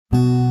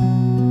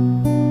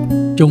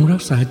จงรั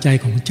กษาใจ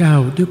ของเจ้า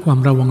ด้วยความ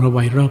ระวังระไว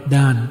รอบ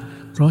ด้าน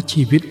เพราะ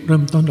ชีวิตเริ่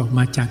มต้นออกม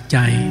าจากใจ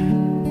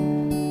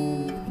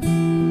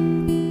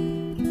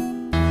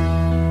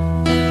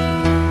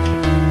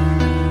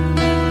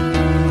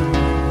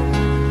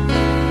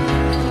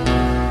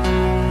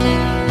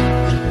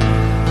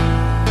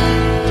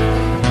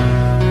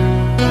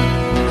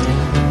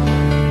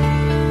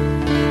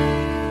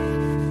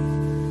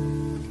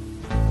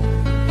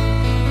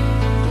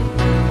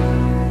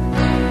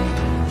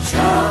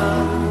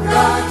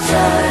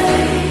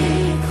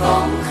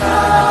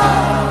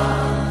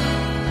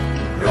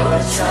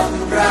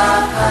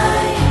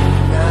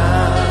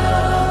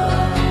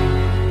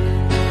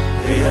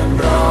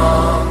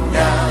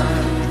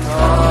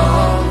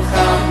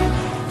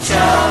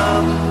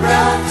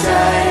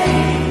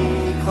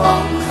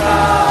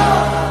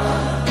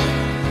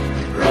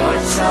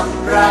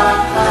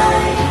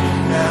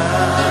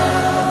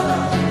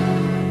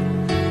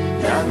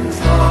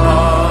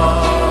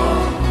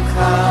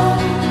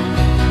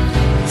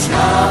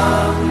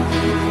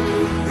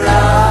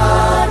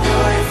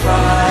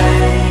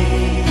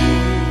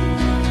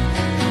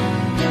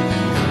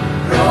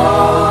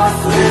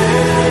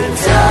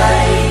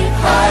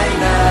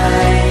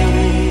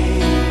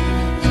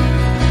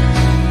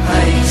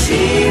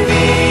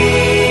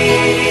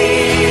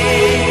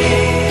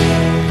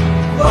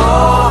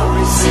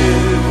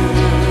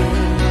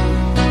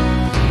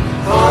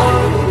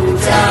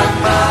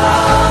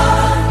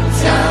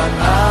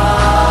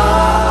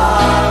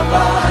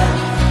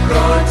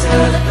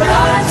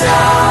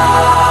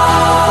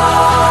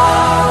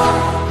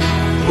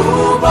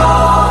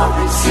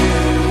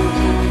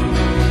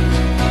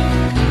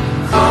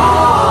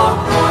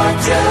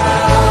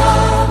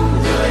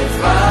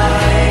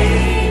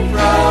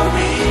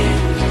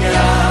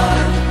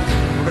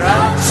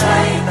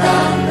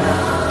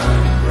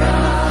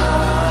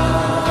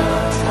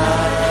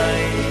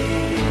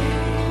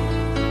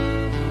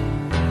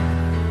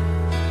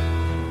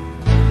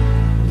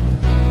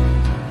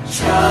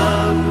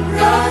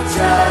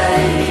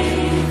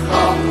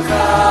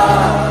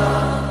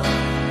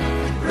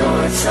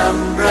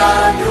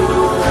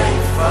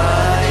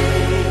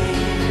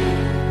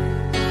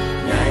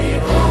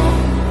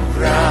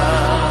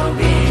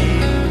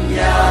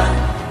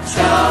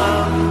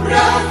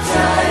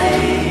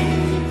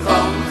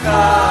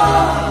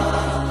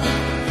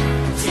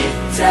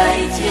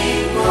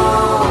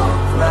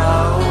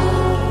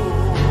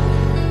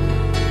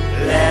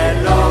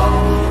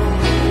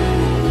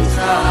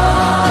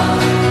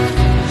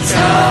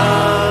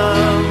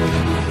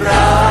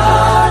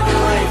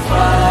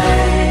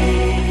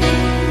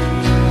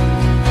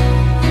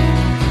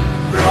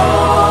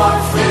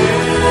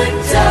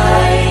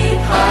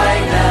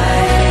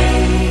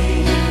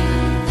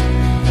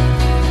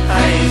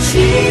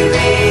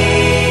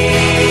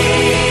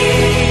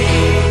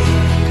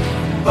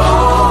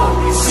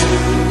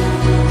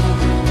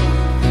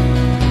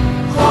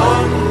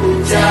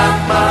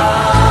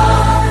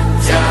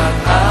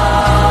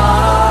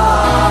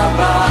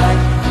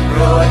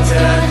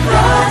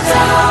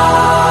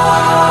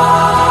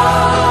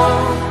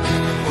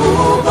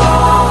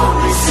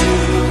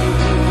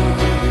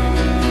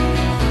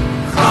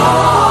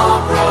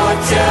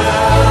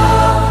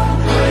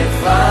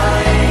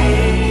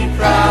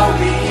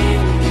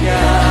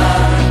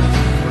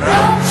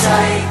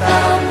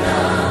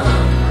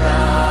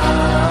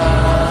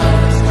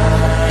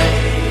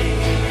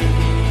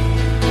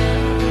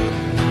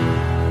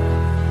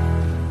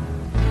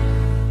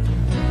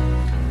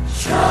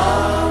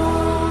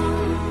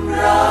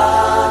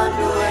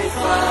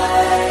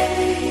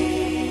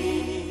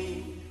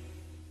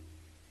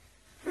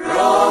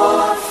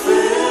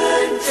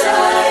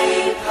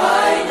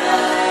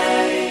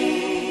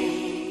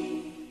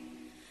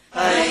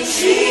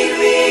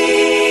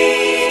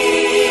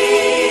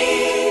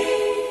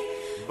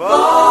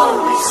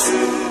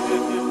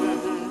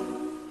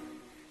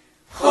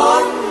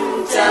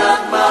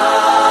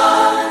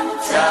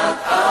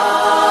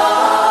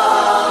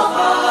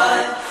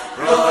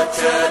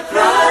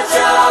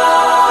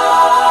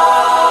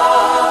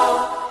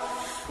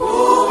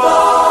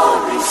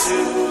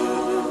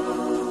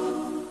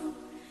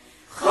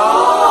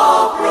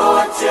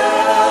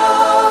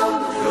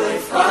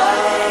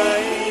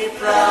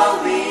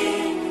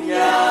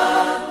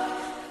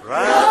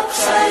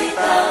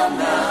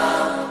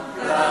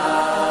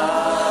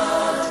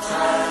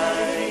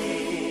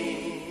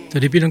ส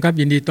วัสดีพี่น้องครับ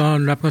ยินดีต้อน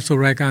รับเข้าสู่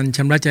รายการช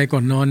ำระใจก่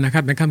อนนอนนะค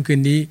รับในค่ำคืน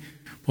นี้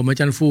ผมอา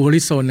จารย์ฟูฮอ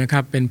ริโซนนะค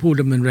รับเป็นผู้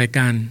ดำเนินรายก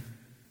าร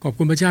ขอบ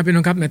คุณพระเจ้าพี่น้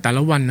องครับในแต่ล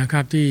ะวันนะค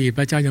รับที่พ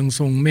ระเจ้ายัง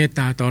ทรงเมตต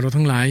าต่อเรา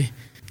ทั้งหลาย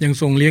ยัง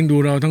ทรงเลี้ยงดู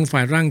เราทั้งฝ่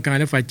ายร่างกาย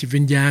และฝ่ายจิต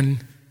วิญญาณ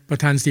ประ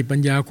ทานสิทธิปัญ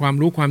ญาความ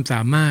รู้ความส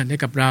ามารถให้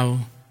กับเรา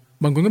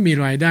บางคนก็มี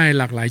รายได้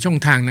หลากหลายช่อง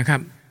ทางนะครับ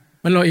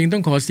มันเราเองต้อ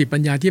งขอสิทธิปั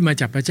ญญาที่มา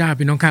จากพระเจ้า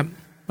พี่น้องครับ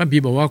พระบิ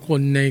ดาบอกว่าค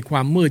นในคว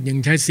ามมืดยัง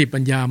ใช้สิทธิปั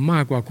ญญามา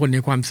กกว่าคนใน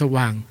ความส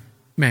ว่าง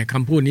แหมค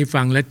ำพูดนี้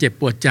ฟังและเจ็บ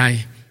ปวดใจ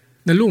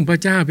ในลูกพร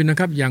ะเจ้าพี่น้อง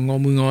ครับอย่างงอ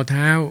มืองอเ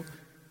ท้า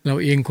เรา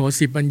เองขอ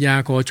สิทธิปัญญา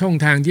ขอช่อง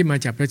ทางที่มา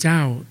จากพระเจ้า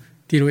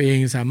ที่เราเอง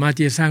สามารถ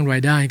ที่จะสร้างรา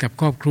ยได้กับ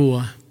ครอบครัว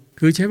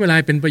คือใช้เวลา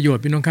เป็นประโยช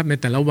น์พี่น้องครับใน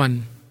แต่ละวัน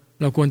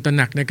เราควรตระห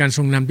นักในการท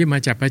รงนำที่มา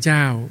จากพระเจ้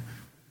า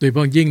โดยเฉพ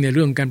าะยิ่งในเ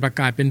รื่องการประ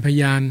กาศเป็นพ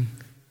ยาน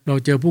เรา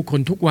เจอผู้ค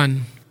นทุกวัน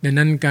ดัง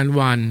นั้นการห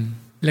ว่าน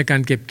และกา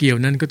รเก็บเกี่ยว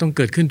นั้นก็ต้องเ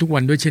กิดขึ้นทุกวั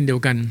นด้วยเช่นเดียว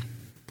กัน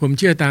ผมเ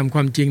ชื่อตามคว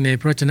ามจริงใน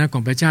พระวจนะขอ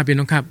งพระเจ้าพี่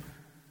น้องครับ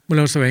เมื่อ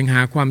เราแสวงหา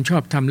ความชอ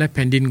บธรรมและแ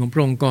ผ่นดินของพร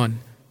ะองค์ก่อน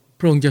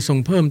พระองค์จะทรง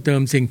เพิ่มเติ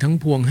มสิ่งทั้ง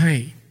ปวงให้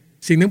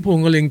สิ่งทั้งปวง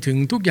ก็เล็งถึง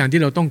ทุกอย่าง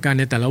ที่เราต้องการ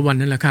ในแต่ละวัน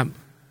นั่นแหละครับ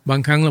บา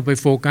งครั้งเราไป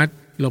โฟกัส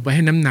เราไปใ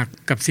ห้น้ำหนัก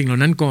กับสิ่งเหล่า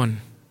นั้นก่อน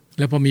แ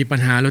ล้วพอมีปัญ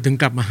หาเราถึง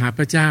กลับมาหาพ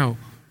ระเจ้า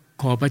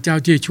ขอพระเจ้า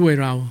ที่ช่วย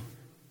เรา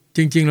จ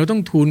ริงๆเราต้อ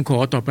งทูลขอ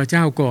ต่อพระเจ้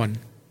าก่อน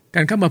ก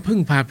ารเข้ามาพึ่ง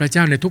พาพระเจ้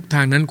าในทุกท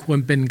างนั้นควร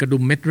เป็นกระดุ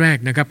มเม็ดแรก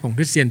นะครับของค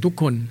ริสเตียนทุก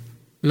คน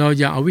เรา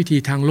อย่าเอาวิธี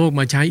ทางโลก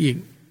มาใช้อีก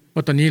เพรา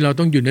ะตอนนี้เรา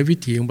ต้องอยู่ในวิ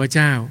ถีของพระเ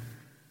จ้า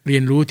เรีย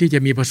นรู้ที่จะ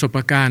มีประสบ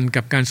การณ์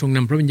กับการทรงน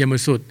ำพระวิญญาณบ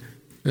ริสุทธิ์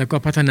แล้วก็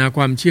พัฒนาค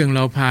วามเชื่อเร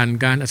าผ่าน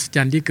การอัศจ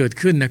รรย์ที่เกิด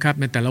ขึ้นนะครับ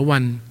ในแต่ละวั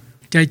น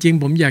ใจจริง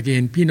ผมอยากเ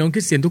ห็นพี่น้องค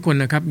ริสเตียนทุกคน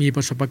นะครับมีป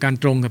ระสบการณ์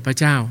ตรงกับพระ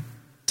เจ้า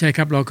ใช่ค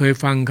รับเราเคย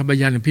ฟังคำบร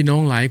รยายของพี่น้อ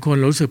งหลายคน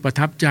รู้สึกประ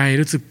ทับใจ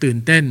รู้สึกตื่น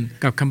เต้น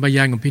กับคำบรรย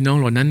ายของพี่น้อง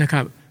เหล่านั้นนะค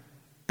รับ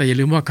แต่อย่า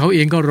ลืมว่าเขาเอ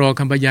งก็รอ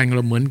คำบรรยายของเ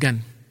ราเหมือนกัน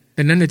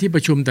ดังนั้นในที่ป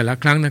ระชุมแต่ละ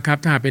ครั้งนะครับ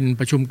ถ้าเป็น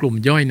ประชุมกลุ่ม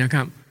ย่อยนะค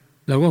รับ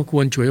เราก็ค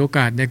วรฉวยโอก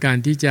าสในการ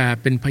ที่จะ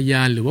เป็นพย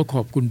านหรือว่าข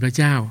อบคุณพระ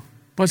เจ้า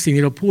เพราะสิ่ง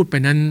ที่เราพูดไป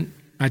นั้น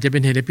อาจจะเป็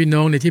นเหตุให้พี่น้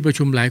องในที่ประ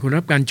ชุมหลายคน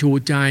รับการชู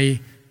ใจ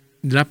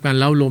ได้รับการ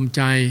เล้าลมใ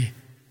จ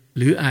ห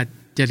รืออาจ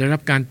จะได้รั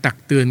บการตัก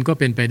เตือนก็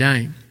เป็นไปได้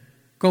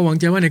ก็หวัง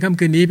ใจว่าในค่ำ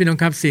คืนนี้พี่น้อง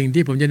ครับสิ่ง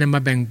ที่ผมจะนำม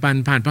าแบ่งปัน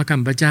ผ่านพระค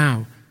ำพระเจ้า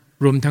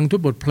รวมทั้งทุก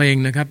บทเพลง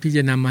นะครับที่จ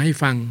ะนำมาให้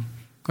ฟัง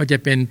ก็จะ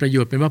เป็นประโย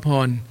ชน์เป็นพระพ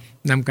ร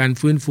นำการ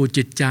ฟื้นฟู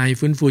จิตใจ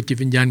ฟื้นฟูจิต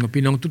วิญญาณของ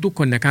พี่น้องทุกๆ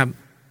คนนะครับ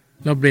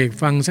เราเบรก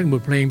ฟังสักบ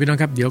ทเพลงพี่น้อง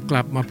ครับเดี๋ยวก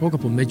ลับมาพบกับ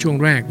ผมในช่วง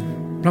แรก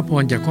พระพ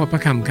รจากข้อพร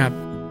ะคำครับ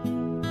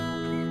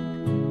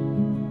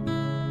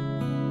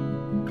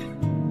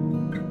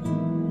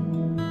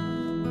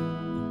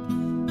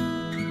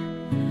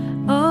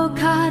โอ้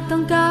ข้าต้อ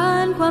งกา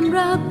รความ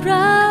รักพร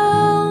ะอ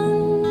งค์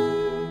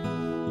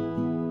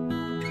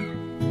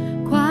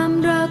ความ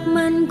รัก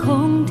มั่นค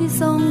งที่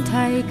ทรงไ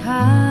ถ่ค่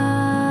า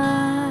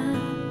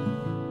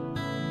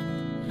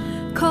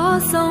ขอ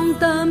ทรง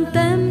เติมเ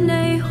ต็มใน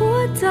หัว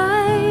ใจ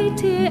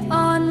ที่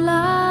อ่อน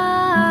ล้า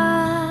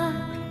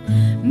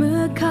เมื่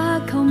อข้า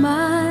เข้าม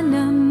าน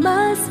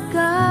มัสก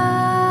า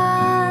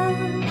ร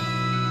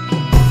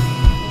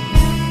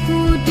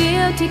ผู้เดี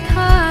ยวที่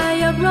ข้า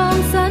อยากร้อง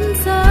สรร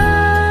เสริ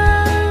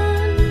ญ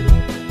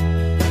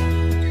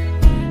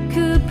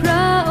คือพร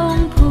ะอง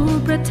ค์ผู้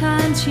ประทา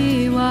นชี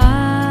วา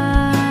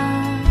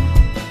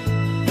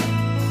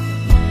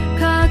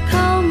ข้าเ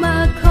ข้ามา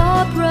ขอ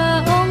พระ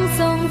องค์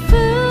ทรง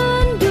ฟื้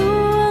นด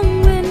วง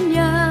วิญญ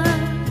าณ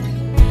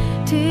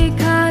ที่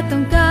ข้าต้อ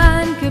งกา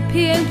รคือเ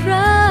พียงพร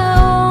ะ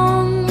อ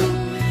งค์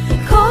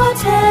ขอ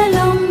เทล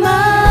งม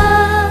า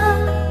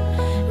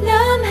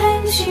น้ำแห่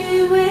งชี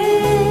วิ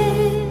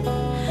ต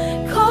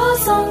ขอ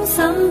ทรง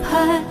สัม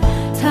ผัส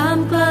ท่าม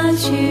กลาง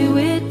ชี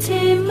วิต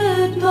ที่มื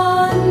ดม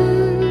น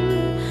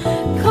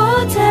ขอ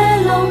เท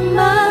ลง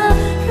มา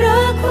พระ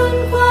คุณ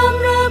ความ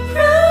รักพ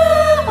ระ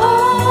อ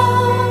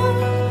งค์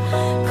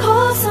ขอ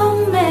ทรง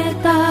เมต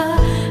ตา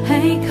ให้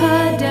ข้า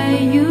ได้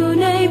อยู่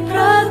ในพร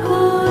ะ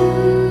คุณ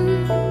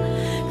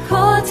ข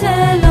อเท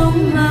ลง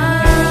มา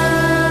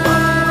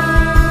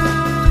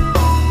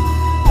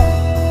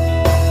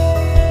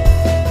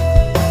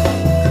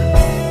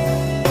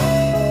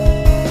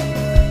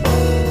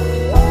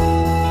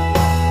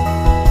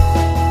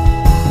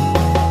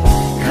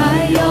ข้า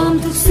ยอม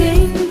ทุกสิ่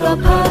งเพื่อ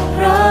พักพ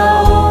ระ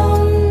อง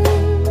ค์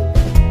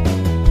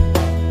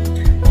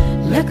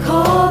และข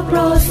อโปร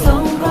ดทร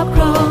งครอบค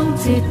รอง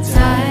จิตใจ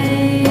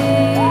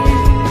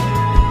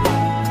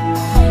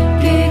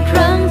กี่ค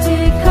รั้ง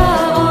ที่ข้า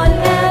อ่อน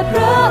แอพ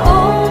ระอ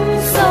งค์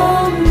ทร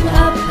งอ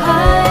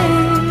ภัย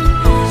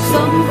ท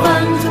รงฟั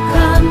งทุกค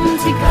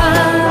ำที่ข้า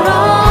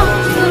ร้อง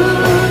ทู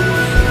ล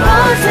ขอ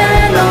เท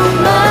ลง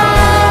มา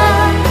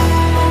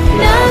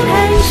น้ำแ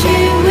ห่งชี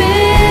วิ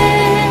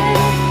ต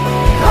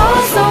ขอ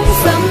ทรง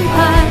สัม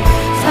ผัส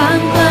ท่าม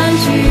กลาง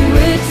ชี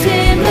วิต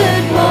ที่มื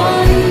ดม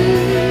น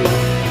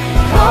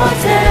ขอ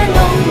เทล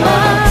งม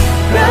า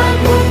พระ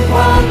คุณคว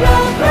าม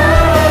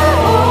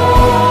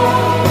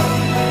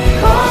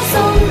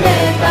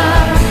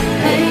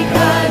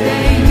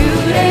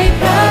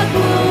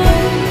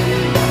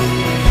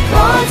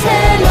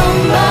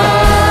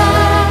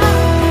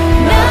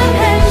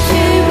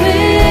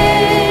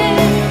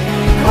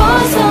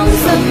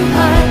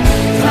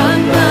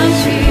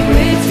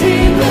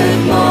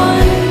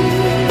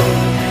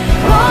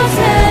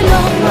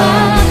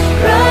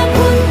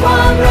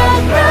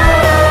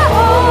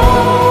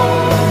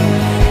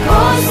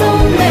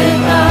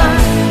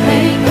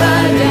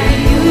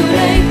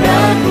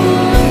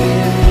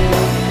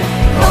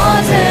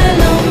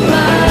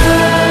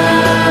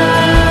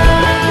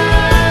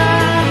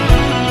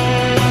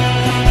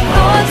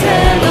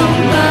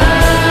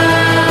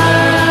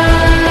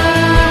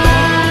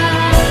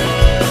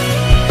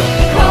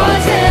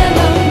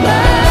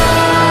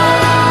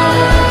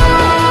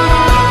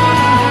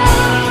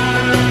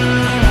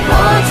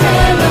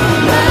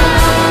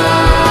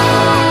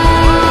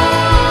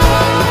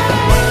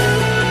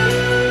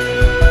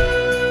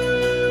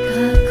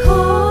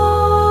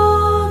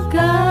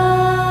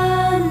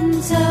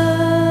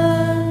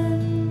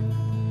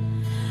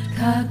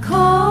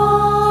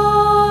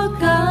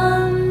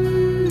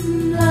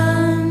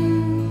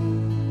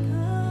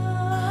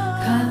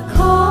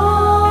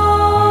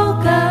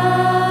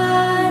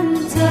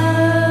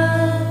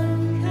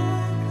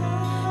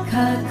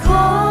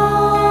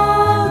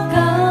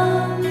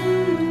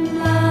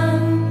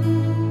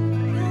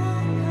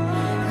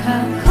ข้า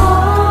ขอ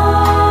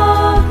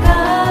ก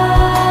า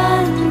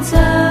รเจ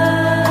อ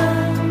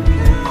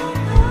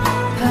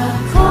ข้า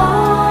ขอ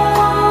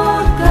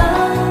ก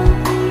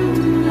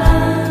ำลั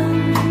ง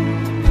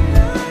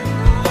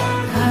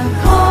ข้า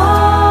ขอ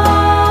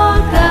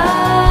กา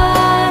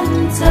ร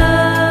เจอ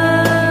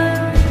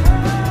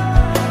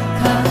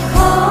ข้าข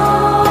อ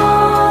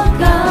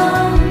กำ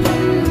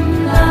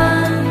ลั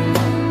ง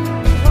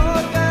ข้าขอการเ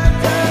จ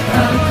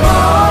อ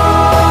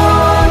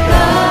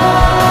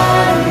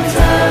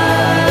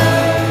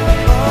ข้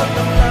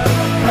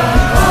าขอก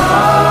ำลั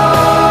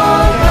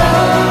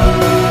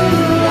ง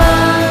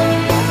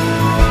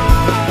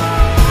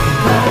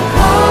ข้าข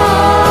อ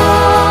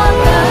ก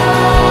าร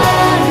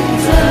เจอ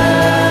ข้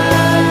า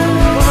ข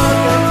อ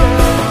กำ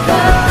ลัง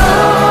ข้าขอ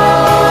กา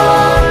รเจ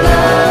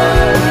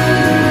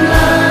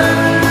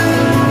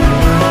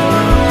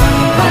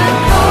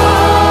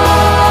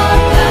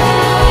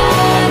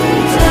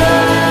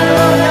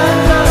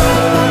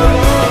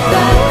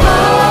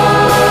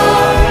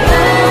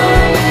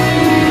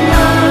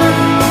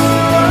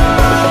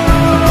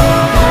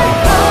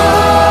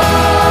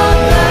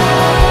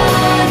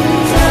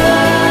อ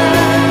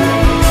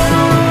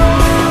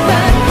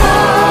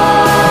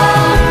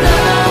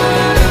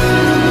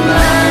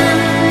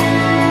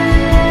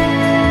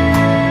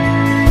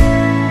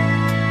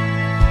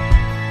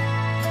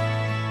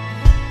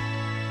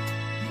ข้า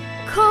ข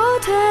อขอ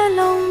เธอ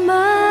ลงม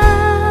า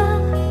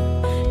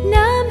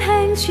น้ำแห่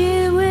งชี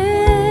วิ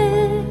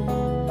ต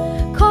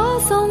ขอ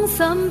ทรง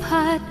สัม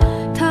ผัส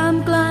ท่าม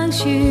กลาง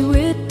ชี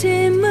วิต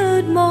ที่มื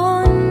ดม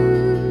น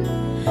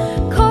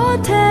ขอ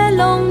เธอ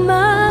ลงม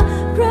า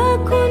พระ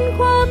คุณค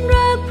วาม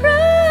รักพร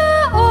ะ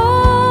อ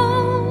ง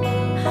ค์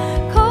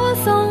ขอ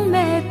ทรงเม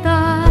ตต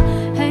า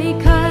ให้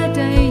ข้าไ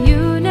ด้อ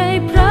ยู่ใน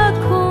พระ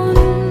คุณ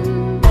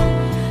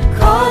ข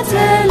อเธ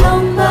อล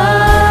งมา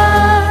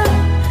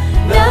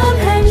น้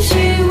ำแห่ง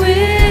ชี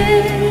วิ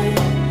ต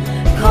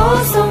ขอ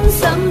ทรง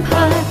สัม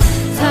ผัส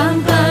ท่าม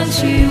กลาง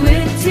ชีวิ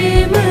ตที่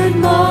มืด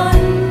มน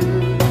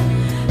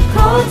ข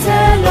อเธ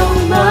อลง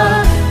มา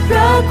พร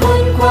ะคุ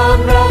ณความ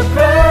รักพ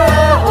ระ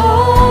อ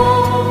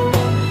งค์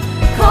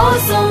ขอ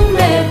ทรงเม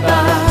ตต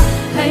า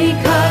ให้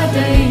ข้าไ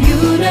ด้อ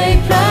ยู่ใน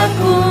พระ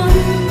คุณ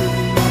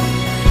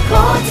ข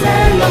อเธอ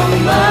ลง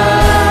มา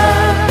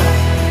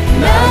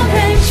น้ำแ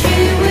ห่งชี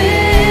วิ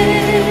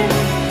ต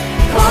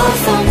ขอ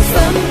ทรง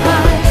สัมผั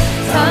ส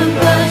ท่ามก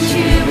ลาง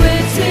ชีวิ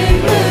ตที่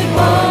มืดม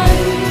น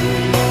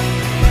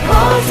ข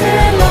อเธอ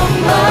ลง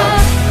มา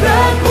พร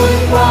ะคุณ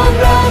ความ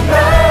รักพร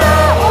ะ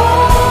อ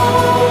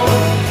ง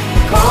ค์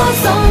ขอ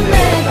ทรงเม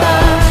ตตา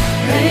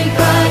ให้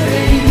ข้าไ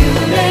ด้อยู่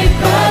ใน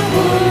พระ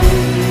คุณ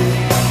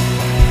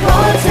ขอ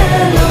เธอ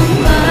ลง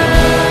มา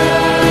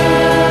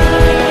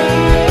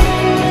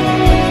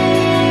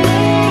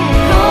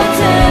ขอเ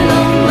ธอล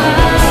งมา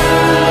ข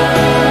อ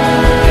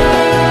เธ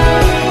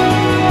อ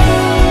ล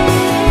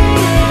ง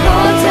มาขอ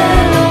เธอ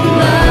ลงมาขอเธอลงม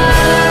า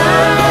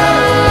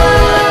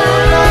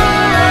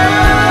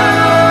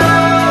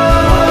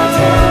ขอเ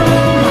ธอล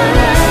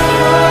ง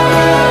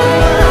ม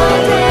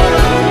า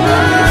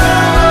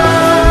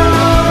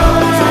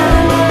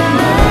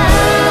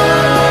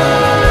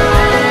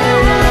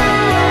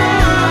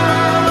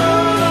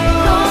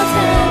ขอเธ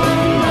อล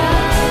งม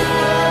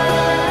า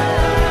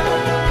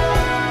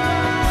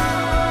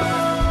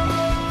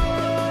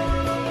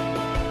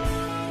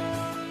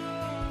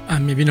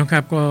มีพี่น้องค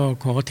รับก็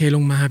ขอเทล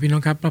งมาพี่น้อ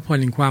งครับพระพร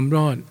แห่งความร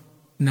อด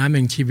น้ำแ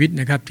ห่งชีวิต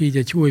นะครับที่จ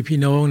ะช่วยพี่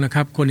น้องนะค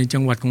รับคนในจั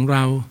งหวัดของเร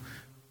า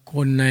ค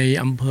นใน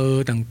อำเภอ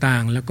ต่า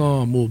งๆแล้วก็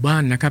หมู่บ้า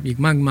นนะครับอีก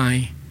มากมาย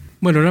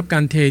เมื่อเรารับกา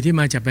รเทที่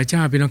มาจากพระเจ้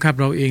าพี่น้องครับ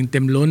เราเองเต็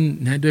มล้น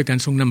นะด้วยการ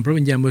ทรงนำพระ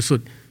วิญญาณบริสุท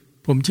ธิ์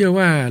ผมเชื่อ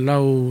ว่าเรา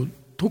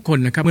ทุกคน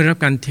นะครับเมื่อรับ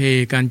การเท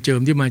การเจิ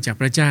มที่มาจาก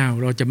พระเจ้า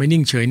เราจะไม่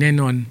นิ่งเฉยแน่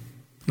นอน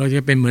เราจะ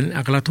เป็นเหมือน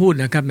อัครทูต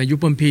นะครับในยุค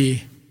พระคัมภีร์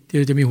ที่เ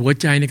ราจะมีหัว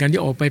ใจในการ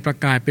ที่ออกไปประ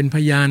กาศเป็นพ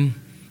ยาน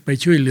ไป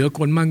ช่วยเหลือค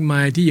นมากม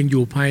ายที่ยังอ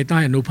ยู่ภายใต้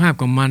อนุภาพ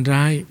ของมาร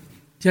ร้าย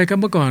ใช่ครับ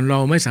เมื่อก่อนเรา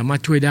ไม่สามาร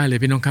ถช่วยได้เลย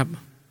พี่น้องครับ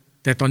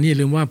แต่ตอนนี้อย่า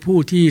ลืมว่าผู้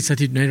ที่ส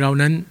ถิตในเรา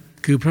นั้น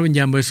คือพระวิญญ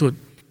าณบริสุทธิ์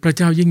พระเ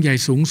จ้ายิ่งใหญ่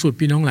สูงสุด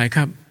พี่น้องหลายค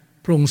รับ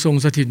พระองค์ทรง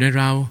สถิตใน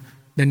เรา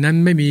ดังนั้น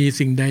ไม่มี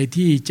สิ่งใด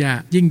ที่จะ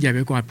ยิ่งใหญ่ไป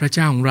กว่าพระเ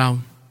จ้าของเรา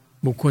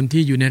บุคคล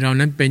ที่อยู่ในเรา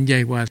นั้นเป็นใหญ่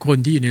กว่าคน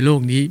ที่อยู่ในโล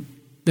กนี้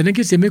ดังนั้นค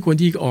ริสเตียนไม่ควร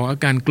ที่ออกอา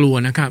การกลัว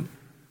นะครับ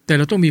แต่เ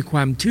ราต้องมีคว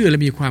ามเชื่อและ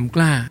มีความก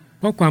ล้า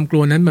เพราะความกลั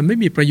วนั้นมันไม่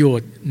มีประโยช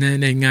น์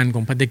ในงานข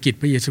องพันธกิจ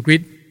พระเยซูคริ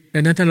สต์ดั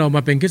งนั้นถ้าเราม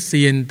าเป็นคริสเ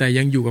ตียนแต่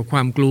ยังอยู่กับคว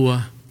ามกลัว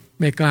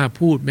ไม่กล้า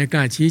พูดไม่ก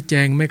ล้าชี้แจ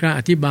งไม่กล้า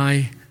อธิบาย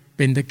เ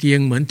ป็นตะเกียง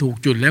เหมือนถูก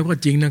จุดแล้วก็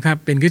จริงนะครับ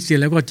เป็นคริสเตียน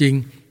แล้วก็จริง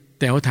แ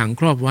ต่เอาถัง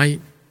ครอบไว้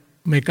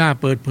ไม่กล้า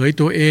เปิดเผย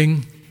ตัวเอง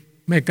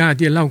ไม่กล้า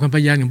ที่จะเล่าคำพ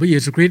ยานของพระเย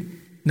ซูคริสต์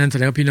นั่นแส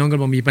ดงว่าพี่น้องก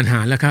ำลังมีปัญหา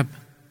แล้วครับ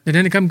ดัง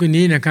นั้นในค่ำคืน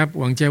นี้นะครับ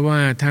หวังใจว่า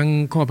ทั้ง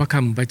ข้อพระค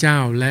ำของพระเจ้า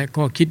และ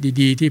ข้อคิด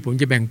ดีๆที่ผม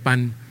จะแบ่งปัน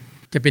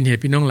จะเป็นเหตุ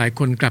พี่น้องหลาย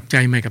คนกลับใจ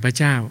ใหม่กับพระ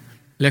เจ้า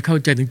และเข้า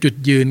ใจถึงจุด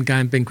ยืนกา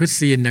รเป็นคริสเ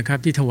ตียนนะครับ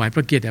ที่ถวายพ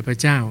ระเกียรติแด่พระ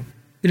เจ้า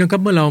พี่น้องครั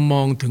บเมื่อเราม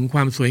องถึงคว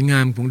ามสวยงา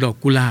มของดอก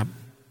กุหลาบ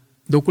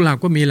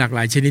ก็มีหลากหล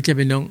ายชนิดจะเ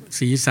ป็นน้อง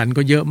สีสัน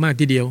ก็เยอะมาก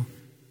ทีเดียว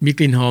มีก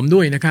ลิ่นหอมด้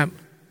วยนะครับ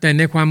แต่ใ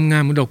นความงา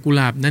มของดอกกุห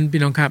ลาบนั้นพี่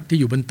น้องครับที่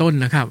อยู่บนต้น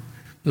นะครับ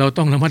เรา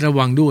ต้องระมัดระ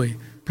วังด้วย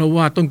เพราะ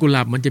ว่าต้นกุหล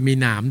าบมันจะมี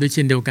หนามด้วยเ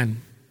ช่นเดียวกัน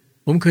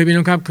ผมเคยพี่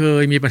น้องครับเค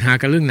ยมีปัญหา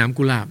กับเรื่องหนาม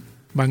กุหลาบ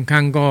บางค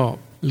รั้งก็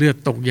เลือด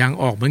ตกยาง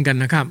ออกเหมือนกัน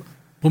นะครับ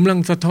ผมลัง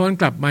สะท้อน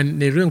กลับมา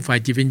ในเรื่องฝ่าย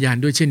จิตวิญญาณ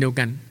ด้วยเช่นเดียว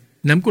กัน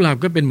หนามกุหลาบ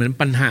ก็เป็นเหมือน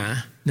ปัญหา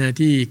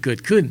ที่เกิด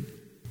ขึ้น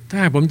ถ้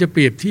าผมจะเป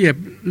รียบเทียบ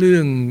เรื่อ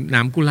งหน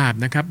ามกุหลาบ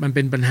นะครับมันเ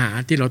ป็นปัญหา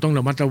ที่เราต้องร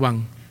ะมัดระวัง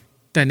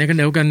แต่ในขณะ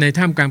เดียวกันใน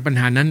ท่ามกลางปัญ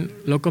หานั้น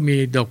เราก็มี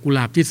ดอกกุหล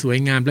าบที่สวย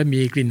งามและ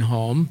มีกลิ่นห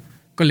อม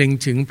ก็เล็ง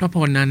ถึงพระพ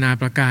รนานา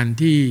ประการ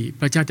ที่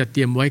พระเจ้าจัดเต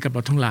รียมไว้กับเร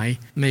าทั้งหลาย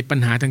ในปัญ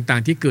หาต่า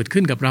งๆที่เกิด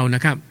ขึ้นกับเราน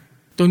ะครับ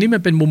ตรงนี้มั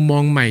นเป็นมุมมอ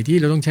งใหม่ที่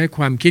เราต้องใช้ค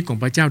วามคิดของ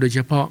พระเจ้าโดยเฉ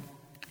พาะ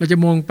เราจะ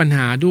มองปัญห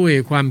าด้วย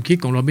ความคิด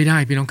ของเราไม่ได้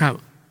พี่น้องครับ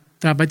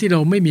ตราบใดที่เรา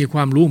ไม่มีคว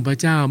ามรู้ของพระ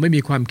เจ้าไม่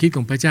มีความคิดข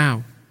องพระเจ้า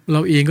เร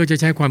าเองก็จะ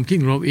ใช้ความคิด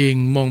ของเราเอง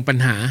มองปัญ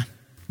หา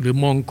หรือ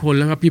มองคน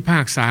แล้วก็พิพา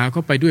กษาเข้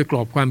าไปด้วยกร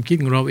อบความคิด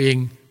ของเราเอง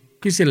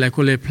คริสเตียนหลายค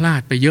นเลยพลา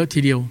ดไปเยอะที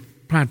เดียว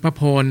พลาดพระ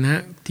พร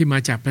ที่มา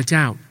จากพระเ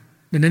จ้า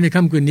ดังนั้นใน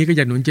ค่ำคืนนี้ก็อ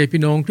ยากหนุนใจ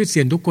พี่น้องคริสเ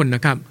ตียนทุกคนน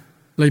ะครับ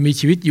เรามี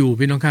ชีวิตอยู่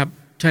พี่น้องครับ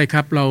ใช่ค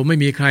รับเราไม่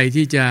มีใคร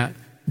ที่จะ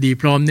ดี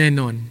พร้อมแน่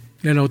นอน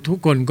และเราทุก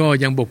คนก็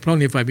ยังบกพร่อง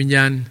ในฝ่ายวิญญ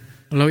าณ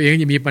เราเอง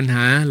จะมีปัญห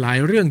าหลาย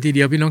เรื่องทีเ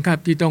ดียวพี่น้องครับ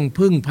ที่ต้อง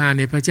พึ่งพาใ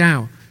นพระเจ้า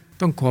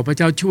ต้องขอพระเ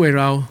จ้าช่วย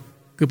เรา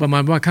คือประมา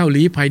ณว่าเข้า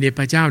ลี้ภัยในพ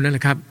ระเจ้านั่นแหล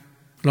ะครับ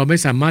เราไม่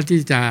สามารถ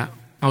ที่จะ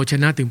เอาช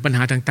นะถึงปัญห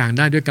าต่างๆไ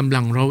ด้ด้วยกำลั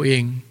งเราเอ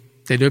ง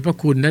แต่โดยพระ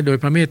คุณและโดย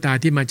พระเมตตา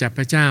ที่มาจากพ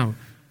ระเจ้า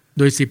โ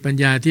ดยสิบปัญ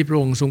ญาที่พระ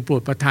องค์ทรงโปร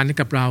ดประทานให้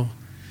กับเรา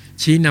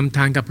ชี้นำท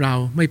างกับเรา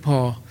ไม่พอ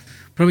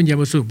พระวิญญาณ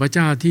บริสุทธิ์พระเ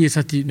จ้าที่ส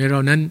ถิตในเรา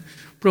นั้น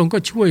พระองค์ก็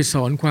ช่วยส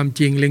อนความ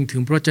จริงเล็งถึ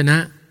งพระวจนะ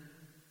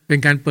เป็น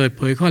การเปิดเ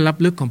ผยข้อลับ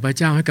ลึกของพระ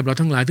เจ้าให้กับเรา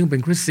ทั้งหลายซึ่งเป็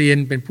นคริสเตียน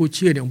เป็นผู้เ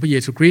ชื่อในองค์พระเย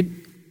ซูคริสต์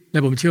และ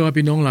ผมเชื่อว่า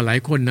พี่น้องหลาย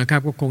ๆคนนะครั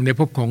บก็คงได้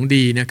พบของ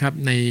ดีนะครับ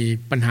ใน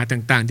ปัญหา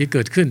ต่างๆที่เ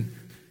กิดขึ้น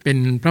เป็น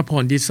พระพ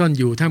รที่ซ่อน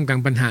อยู่ท่ามกลา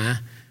งปัญหา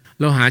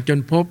เราหาจน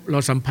พบเรา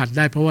สัมผัสไ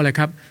ด้เพราะว่าอะไร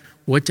ครับ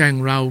หัวใจข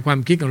องเราความ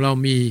คิดของเรา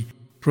มี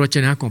พระวจ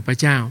นะของพระ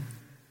เจ้า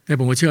และ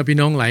ผมเชื่อพี่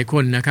น้องหลายค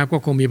นนะครับก็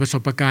คงมีประส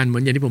บการณ์เหมื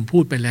อนอย่างที่ผมพู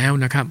ดไปแล้ว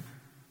นะครับ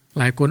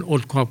หลายคนอ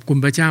ดขอบคุณ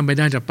พระเจ้าไม่ไ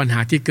ด้จากปัญหา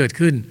ที่เกิด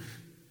ขึ้น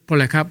เพราะอะ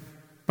ไรครับ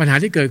ปัญหา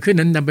ที่เกิดขึ้น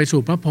นั้นนำไป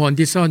สู่พระพร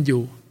ที่ซ่อนอ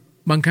ยู่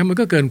บางครั้งมัน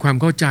ก็เกินความ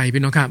เข้าใจ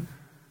พี่น้องครับ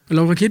เร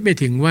าก็คิดไม่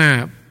ถึงว่า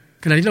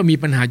ขณะที่เรามี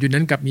ปัญหาอยู่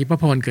นั้นกับมีพระ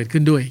พรเกิดขึ้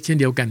นด้วยเช่น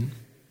เดียวกัน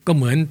ก็เ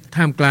หมือน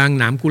ท่ามกลาง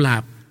หนามกุหลา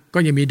บก็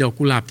ยังมีดอก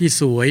กุหลาบที่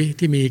สวย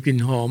ที่มีกลิ่น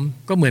หอม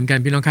ก็เหมือนกัน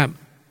พี่น้องครับ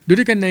ดู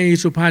ด้วยกันใน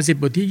สุภาษิต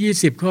บทที่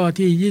20ข้อ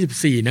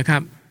ที่24นะครั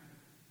บ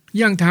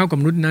ย่างเท้ากับ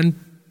มนุษย์นั้น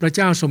พระเ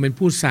จ้าทรงเป็น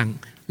ผู้สั่ง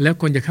แล้ว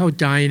คนจะเข้า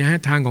ใจ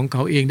ทางของเข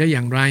าเองได้อ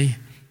ย่างไร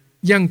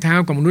ย่างเท้า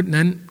กับมนุษย์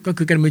นั้นก็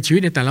คือการดำเนินชีวิ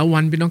ตในแต่ละวั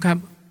นพี่น้องครับ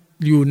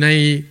อยู่ใน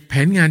แผ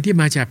นงานที่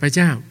มาจากพระเ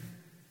จ้า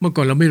เมื่อก่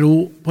อนเราไม่รู้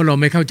เพราะเรา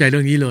ไม่เข้าใจเรื่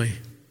องนี้เลย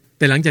แ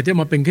ต่หลังจากที่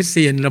มาเป็นคริสเ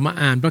ตียนเรามา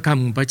อ่านพระค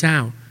ำของพระเจ้า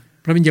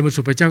พระวิญญาณบริ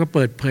สุทธิ์พระเจ้าก็เ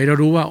ปิดเผยเรา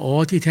รู้ว่าอ๋อ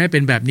ที่แท้เป็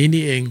นแบบนี้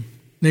นี่เอง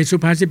ในสุ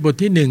ภาษิตบท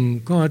ที่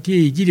1ข้อ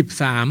ที่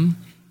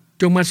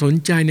23จงมาสน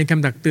ใจในค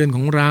ำตักเตือนข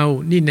องเรา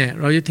นี่แน่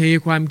เราจะเท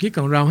ความคิดข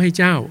องเราให้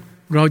เจ้า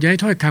เราจะให้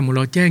ถ้อยคำของเ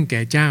ราแจ้งแ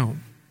ก่เจ้า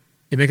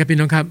เห็นไหมครับพี่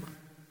น้องครับ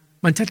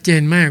มันชัดเจ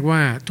นมากว่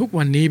าทุก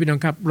วันนี้พี่น้อ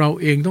งครับเรา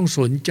เองต้องส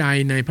นใจ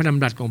ในพระด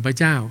ำรัสของพระ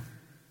เจ้า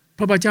เพ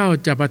ราะพระเจ้า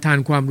จะประทาน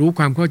ความรู้ค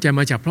วามเข้าใจ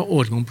มาจากพระโอ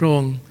ษฐ์ของพระอ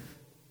งค์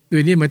โด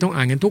ยนี้ไม่ต้อง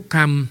อ่านกันทุกค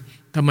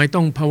ำทำไมต้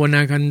องภาวน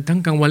ากันทั้ง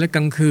กลางวันและก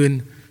ลางคืน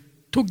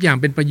ทุกอย่าง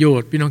เป็นประโย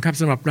ชน์พี่น้องครับ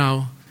สำหรับเรา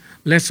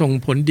และส่ง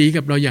ผลดี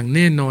กับเราอย่างแ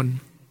น่นอน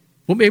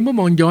ผมเองเมื่อ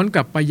มองย้อนก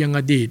ลับไปยังอ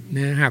ดีต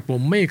หากผ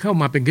มไม่เข้า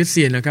มาเป็นคริสเ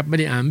ตียนนะครับไม่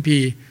ได้อ่านพี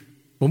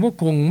ผมก็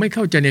คงไม่เ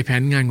ข้าใจในแผ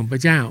นงานของพร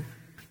ะเจ้า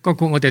ก็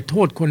คงเอาแต่โท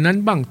ษคนนั้น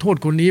บ้างโทษ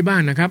คนนี้บ้า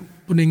งนะครับ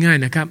พูดง่าย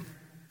ๆนะครับ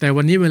แต่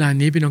วันนี้เวลา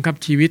นี้พี่น้องครับ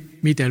ชีวิต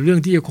มีแต่เรื่อง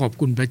ที่จะขอบ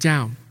คุณพระเจ้า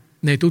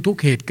ในทุก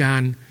ๆเหตุกา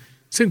รณ์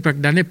ซึ่งผลัก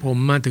ดันให้ผม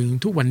มาถึง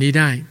ทุกวันนี้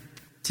ได้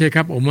ใช่ค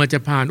รับผมอาจจะ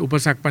ผ่านอุป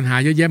สรรคปัญหา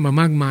เยอะแยะมา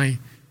มากมาย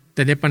แ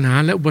ต่ในปัญหา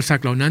และอุปสร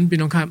รคเหล่านั้นพี่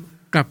น้องครับ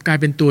กลับกลาย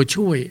เป็นตัว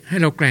ช่วยให้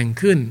เราแกร่ง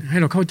ขึ้นให้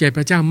เราเข้าใจพ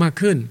ระเจ้ามาก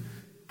ขึ้น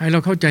ให้เรา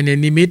เข้าใจใน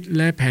นิมิตแ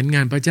ละแผนง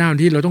านพระเจ้า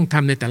ที่เราต้องท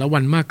ำในแต่ละวั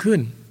นมากขึ้น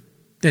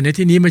แต่ใน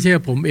ที่นี้ไม่ใช่ว่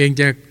าผมเอง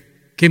จะ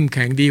เข้มแ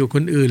ข็งดีกว่าค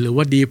นอื่นหรือ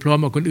ว่าดีพร้อม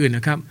กว่าคนอื่นน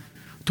ะครับ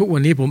ทุกวั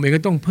นนี้ผมเอง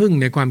ก็ต้องพึ่ง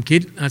ในความคิ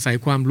ดอาศัย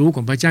ความรู้ข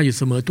องพระเจ้าอยู่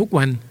เสมอทุก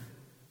วัน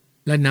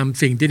และน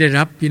ำสิ่งที่ได้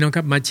รับพี่น้องค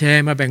รับมาแช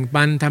ร์มาแบ่ง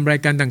ปันทำราย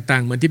การต่า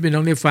งๆเหมือนที่พี่น้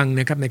องได้ฟัง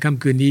นะครับในค่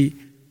ำคืนนี้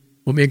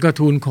ผมเองก็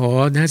ทูลขอ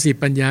สิบ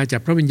ปัญญาจา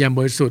กพระวิญญาณ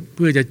บริสุทธิ์เ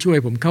พื่อจะช่วย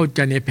ผมเข้าใจ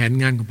ในแผน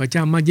งานของพระเจ้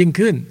ามากยิ่ง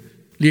ขึ้น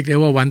เรียกได้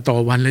ว่าวันต่อ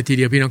วันเลยทีเ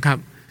ดียวพี่น้องครับ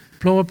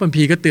เพราะว่าพระคัม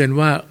ภีร์ก็เตือน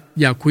ว่า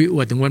อย่าคุยอ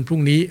วดถึงวันพรุ่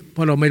งนี้เพร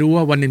าะเราไม่รู้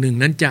ว่าวันหนึ่ง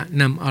นั้นจะ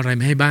นำอะไร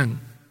มาให้บ้าง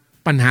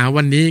ปัญหา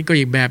วันนี้ก็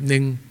อีกแบบนึ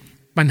ง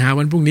ปัญหา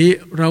วันพรุ่งนี้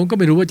เราก็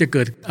ไม่รู้ว่าจะเ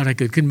กิดอะไร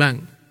เกิดขึ้นบ้าง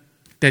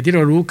แต่ที่เร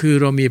ารู้คือ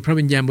เรามีพระ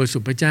วิญญาณบริสุ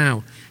ทธิ์พระเจ้า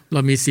เร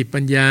ามีสิบ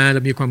ปัญญาเร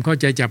ามีความเข้า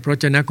ใจจากพระว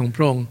จนะของพ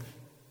ระองค์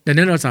ดัง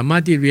นั้นเราสามาร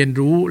ถที่เรียน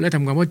รู้และท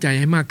ำความเข้าใจ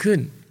ให้มากขึ้น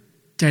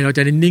ใจเราจ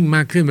ะนิ่งม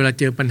ากขึ้นเวลา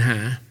เจอปัญหา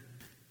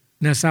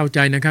น่าเศร้าใจ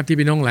นะครับที่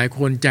พี่น้องหลายค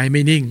นใจไ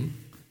ม่นิ่ง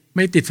ไ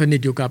ม่ติดสนิท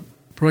อยู่กับ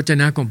พระวจ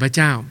นะของพระเ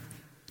จ้า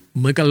เ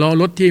หมือนกับล้อ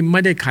รถที่ไ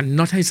ม่ได้ขัน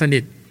น็อตให้สนิ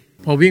ท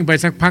พอวิ่งไป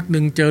สักพักห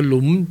นึ่งเจอหลุ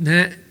ม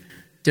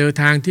เจอ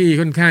ทางที่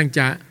ค่อนข้างจ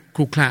ะข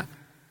รุขระ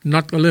น็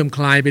อตก็เริ่มค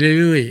ลายไป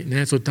เรื่อย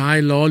ๆสุดท้าย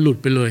ล้อหลุด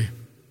ไปเลย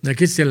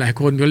คริสเตียนหลาย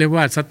คนก็เรียก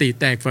ว่าสติ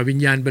แตกฝ่ายวิญ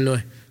ญาณไปเลย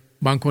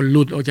บางคนห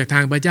ลุดออกจากทา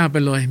งพระเจ้าไป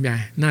เลย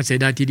น่าเสีย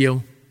ดายทีเดียว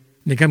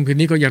ในค่ำคืน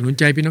นี้ก็อยากหนุน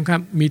ใจพี่น้องครั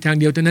บมีทาง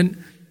เดียวเท่านั้น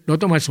เรา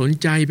ต้องมาสน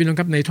ใจพี่น้อง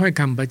ครับในถ้อย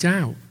คำพระเจ้า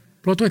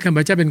เพราะถ้อยคำพ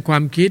ระเจ้าเป็นควา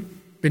มคิด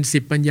เป็นสิ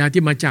บปัญญา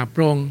ที่มาจากพ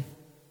ระองค์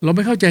เราไ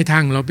ม่เข้าใจทา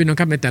งเราพี่น้อง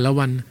ครับในแต่ละ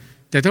วัน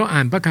แต่ถ้าเราอ่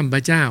านพระคำพร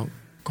ะเจ้า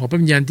ขอพระ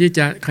วิญญาณที่จ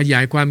ะขยา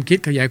ยความคิด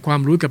ขยายความ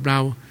รู้กับเร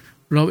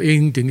าเอง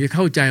ถึงจะเ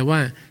ข้าใจว่า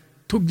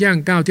ทุกย่าง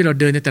ก้าวที่เรา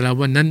เดินในแต่ละ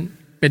วันนั้น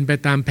เป็นไป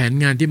ตามแผน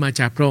งานที่มา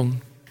จากพระองค์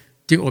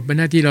จึงอดเป็น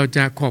หน้าที่เราจ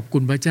ะขอบคุ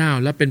ณพระเจ้า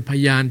และเป็นพ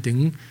ยานถึง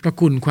พระ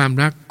คุณความ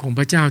รักของพ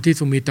ระเจ้าที่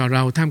ทรงมีต่อเร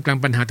าท่ามกลาง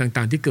ปัญหาต่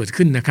างๆที่เกิด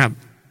ขึ้นนะครับ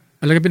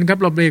อะไรก็เป็นครับ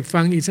เราเบรก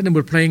ฟังอีกสักหนึ่งบ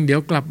ทเพลงเดี๋ยว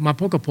กลับมา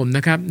พบกับผมน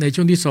ะครับใน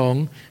ช่วงที่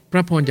2พร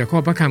ะพรจากข้อ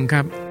พระคำค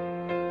รับ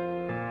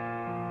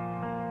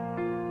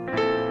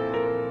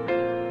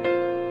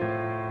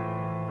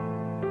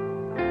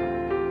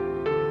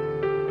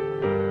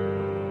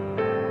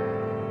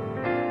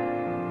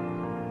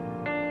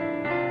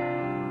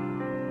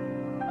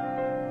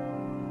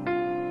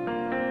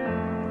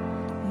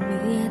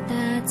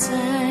ใจ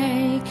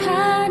ข้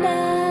าไ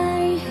ด้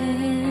เห็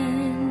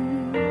น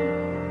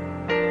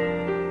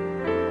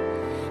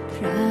พ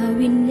ระ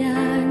วิญญ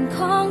าณข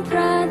องพร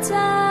ะเ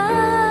จ้า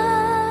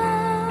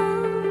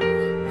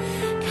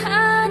ข้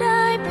าไ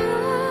ด้พ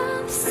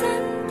บสั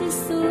นติ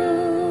สุ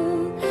ข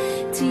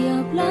ที่อ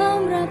บล้อม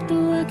รอบ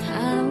ตัวข้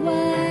าไ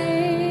ว้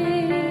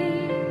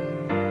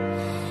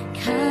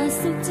ข้า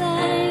สุขใจ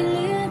เห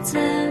ลือจ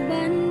ะบ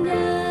รรย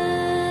าย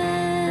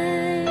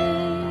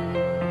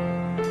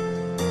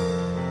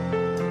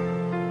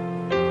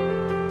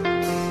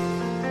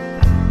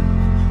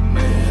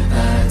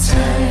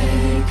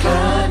ข้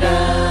าไ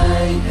ด้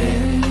เห็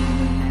น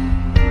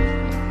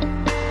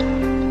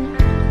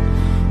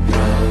พร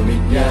ะวิ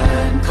ญญา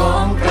ณขอ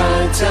งพระ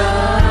เจ้า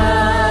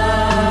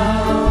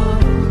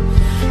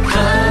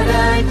ข้าไ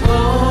ด้พ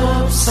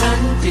บสั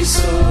นติ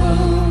สุ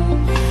ข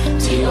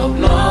ที่อบ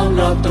ล้อม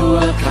รอบตัว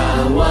ข้า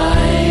ไว้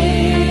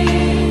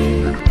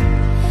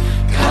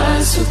ข้า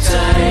สุขใจ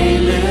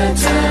เหลือ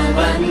จะบ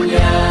รรย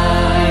า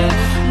ย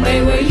ไม่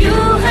ว่าอ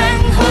ยู่แห่ง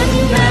หน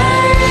ไหน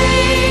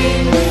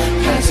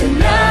ข้าจะ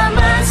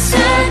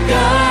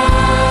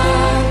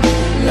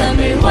และไ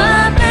ม่ว่า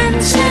เป็น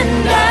เช่น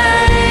ใด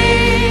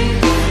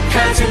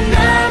ข้าจะน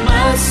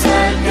มัส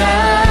ก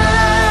า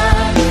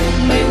ร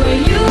ไม่ว่า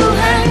อยู่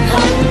แห่งห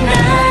นไหน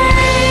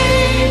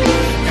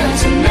ข้า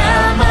จะน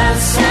มั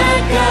ส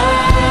กา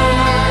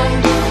ร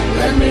แ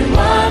ละไม่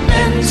ว่าเ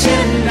ป็นเช่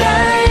นใด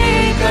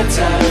ก็จ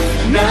ะ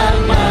น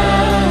มั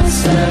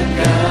ส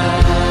การ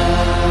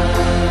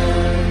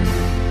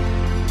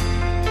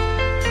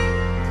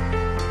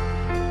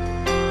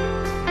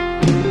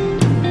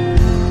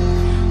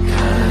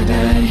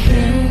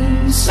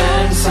แส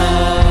งส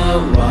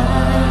ว่า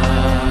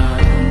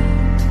ง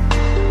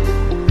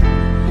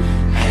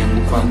แห่ง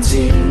ความจ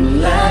ริง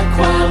และค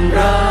วาม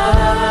รั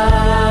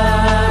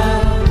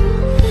ก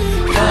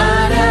ข้า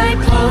ได้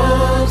พ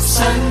บ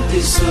สัน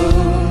ติสุ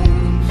ข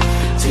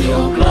ที่อ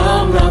บล้อ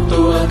มรอบ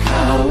ตัวข้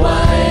าไ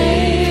ว้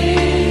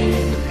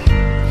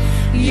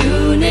อยู่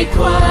ในค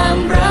วาม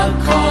รัก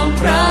ของ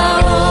พระ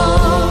อ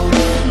งค์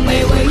ไม่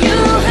ว่าอ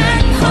ยู่แห่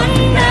งหน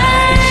ไหน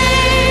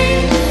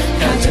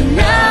ข้าจะ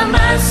น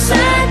มัส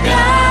ก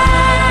า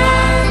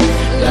ร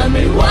และไ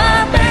ม่ว่า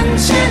เป็น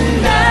เช่น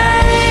ใด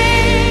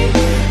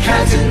ข้า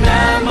จะน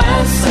มั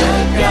ส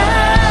กา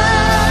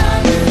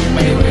รไ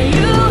ม่ว่าอ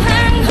ยู่แ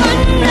ห่งหน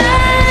ไหน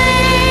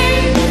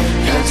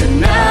ข้าจะ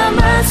น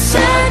มัส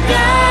ก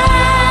า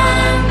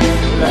ร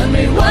และไ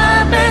ม่ว่า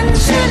เป็น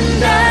เช่น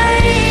ใด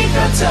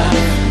ก็จะ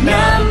น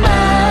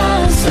มั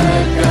ส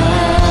กา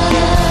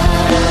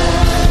ร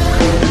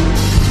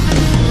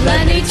และ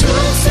ในทุ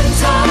กเส้น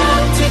ทาง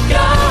ที่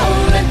ก้าว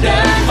และเดิ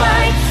นไป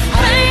ใ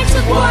ห้ทุ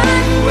กวัน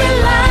เว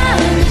ลา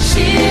ใน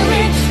ชี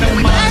วิตน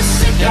มัส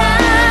กา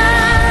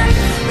ร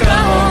พระ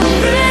องค์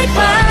เรื่อยไป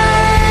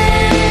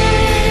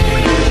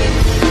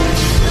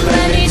แล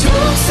ะในทุ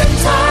กเส้น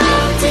ทา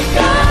งที่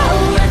ก้าว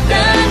และเ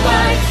ดินไป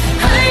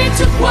ให้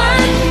ทุกวั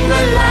นเว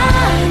ลา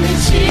ใน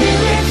ชี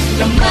วิต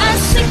นมั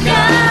สก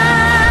า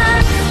ร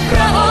พร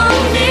ะอง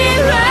ค์นิ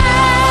รั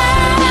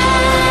นดร์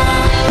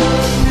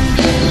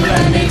และ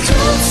ใน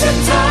ทุกเส้น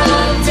ทา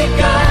งที่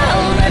ก้าว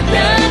และเ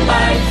ดินไป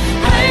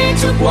ให้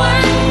ทุกวั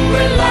นเว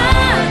ลา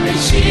ใน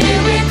ชี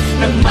วิต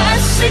นมั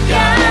สก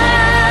า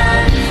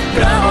รพ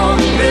ระอง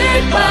ค์เรื่อย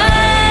ไป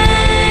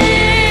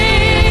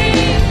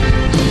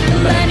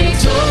และใน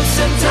ทุกเ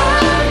ส้นทา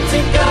ง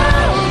ที่ก้า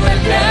วและ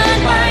เดิน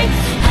ไป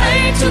ให้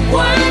ทุก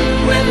วัน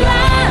เวล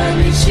าใ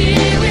นชี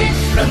วิต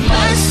น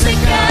มัส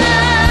กา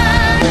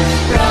ร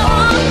พระอ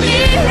งค์นิ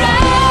รั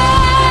นดร์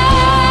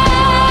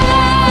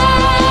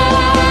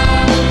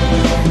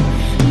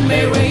ไม่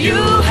ว่าอ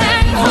ยู่แห่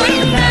งหน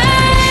ไหน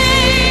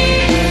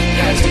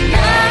ข้าจะน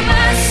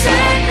มัส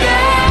ก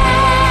า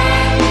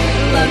ร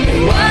และไม่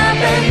ว่า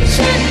เป็นเ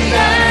ช่นใด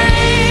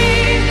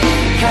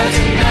ข้าจ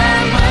ะน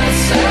มั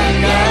ส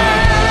กา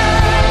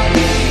ร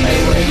ไม่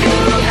ว่าอ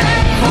ยู่แห่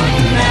งหน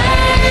ไหน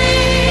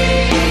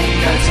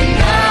ข้าจะ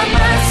น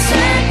มัส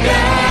ก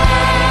า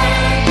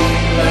ร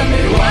และไ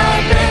ม่ว่า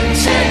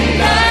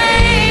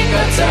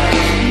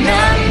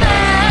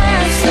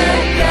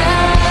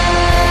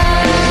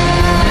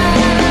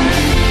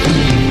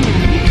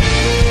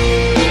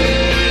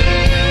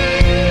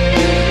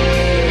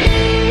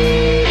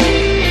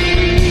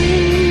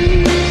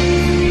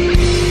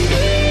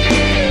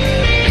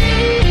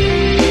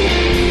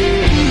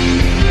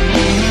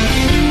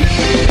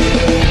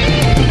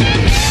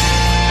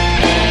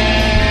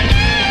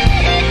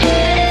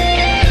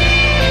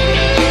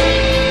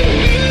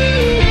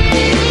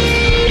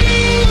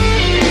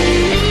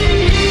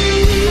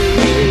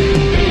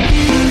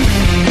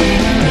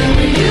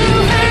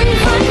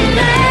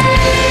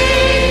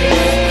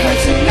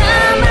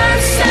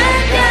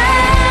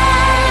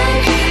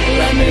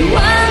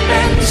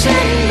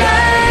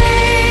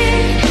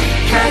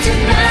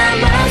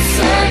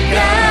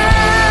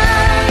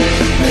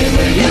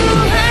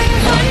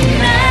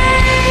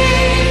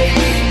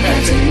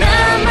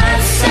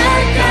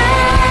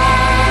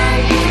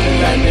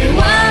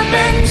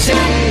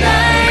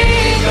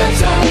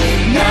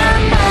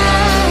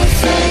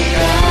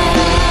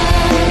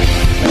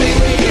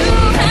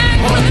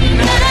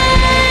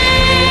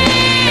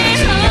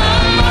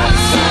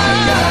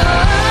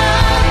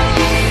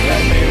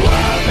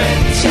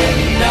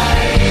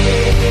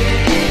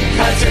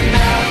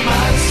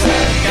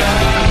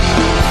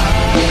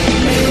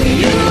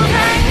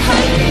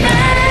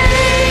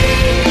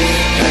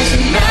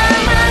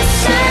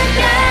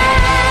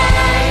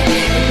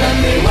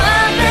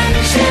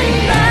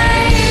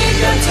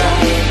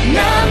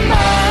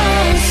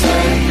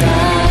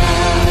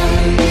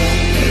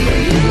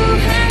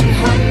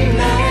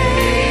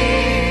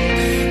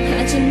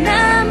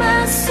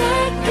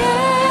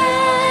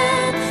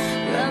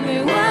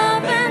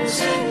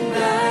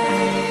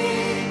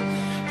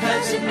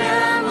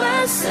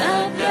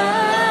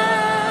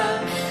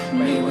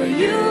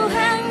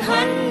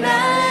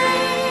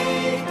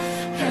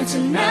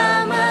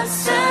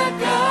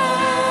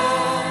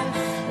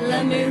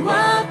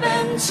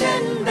เช่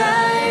นใด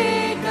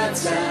ก็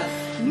จะ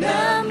น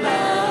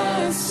มั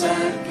ส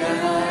กา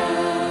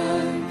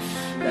ร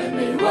และไ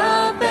ม่ว่า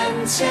เป็น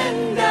เช่น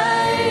ใด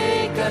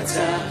ก็จ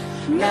ะ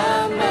น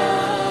มั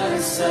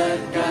ส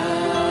กา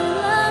ร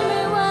และไ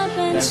ม่ว่าเ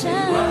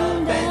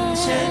ป็น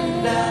เช่น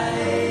ใด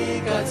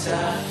ก็จ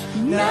ะ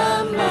น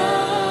มั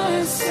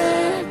ส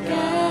กา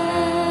ร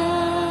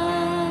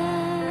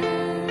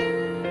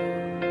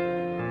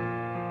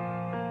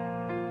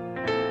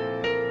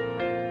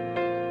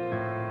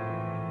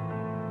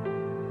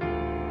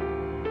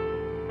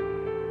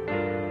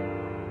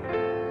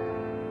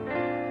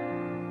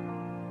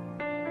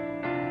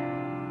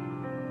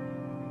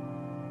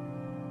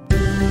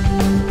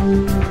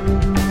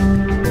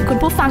คุณ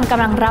ผู้ฟังก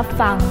ำลังรับ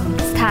ฟัง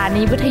สถา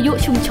นีวิทยุ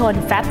ชุมชน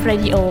แฟบเร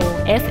ดิโอ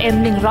FM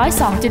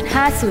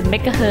 102.50 เม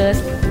กะเฮิรต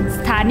ซ์ส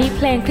ถานีเพ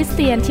ลงคริสเ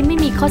ตียนที่ไม่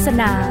มีโฆษ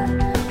ณา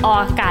ออก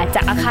อากาศจ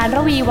ากอาคารร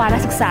ะวีวาร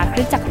ศึกษาค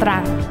ริสตจักรตรั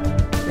ง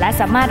และ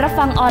สามารถรับ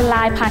ฟังออนไล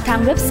น์ผ่านทาง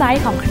เว็บไซ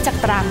ต์ของคริสตจักร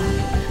ตรัง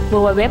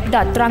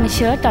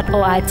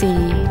www.trangchurch.org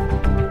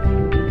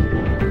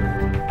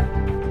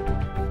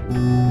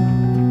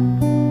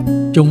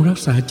จงรัก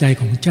ษาใจ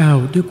ของเจ้า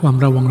ด้วยความ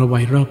ระวังระไว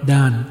รอบ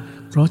ด้าน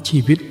เพราะชี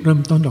วิตเริ่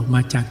มต้นออกมา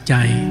จากใจ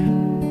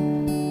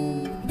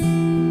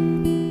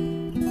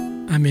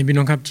อาเมนพี่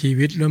น้องครับชี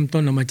วิตเริ่มต้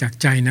นออกมาจาก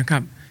ใจนะครั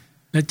บ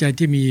และใจ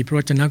ที่มีพระว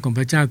จนะของพ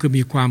ระเจ้าคือ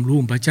มีความรู้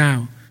ของพระเจ้า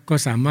ก็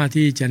สามารถ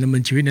ที่จะดำเนิ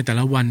นชีวิตในแต่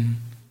ละวัน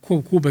ควบ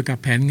คู่ไปกับ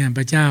แผนงานพ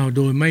ระเจ้าโ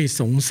ดยไม่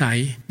สงสัย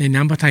ใน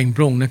น้ำพระทัยของพ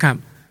ระองค์นะครับ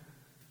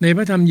ในพ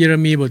ระธรรมเยเร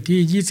มีบท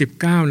ที่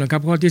29นะครั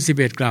บข้อที่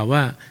11กล่าวว่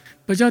า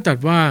พระเจ้าตรัส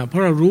ว่าเพรา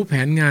ะเรารู้แผ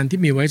นงานที่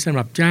มีไว้สำห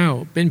รับเจ้า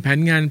เป็นแผน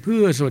งานเพื่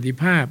อสวัสดิ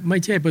ภาพไม่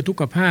ใช่เพื่อทุก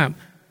ขภาพ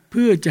เ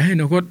พื่อจะให้อ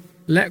นาคต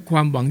และคว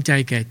ามหวังใจ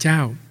แก่เจ้า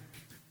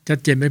ชัด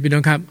เจนไหมพี่น้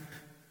องครับ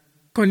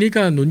ข้อนี้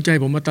ก็หนุนใจ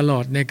ผมมาตลอ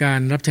ดในการ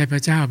รับใช้พร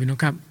ะเจ้าพี่น้อง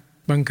ครับ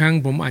บางครั้ง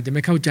ผมอาจจะไ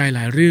ม่เข้าใจหล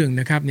ายเรื่อง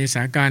นะครับในสถ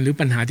านการณ์หรือ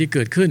ปัญหาที่เ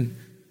กิดขึ้น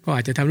ก็อ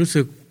าจจะทำรู้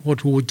สึกหด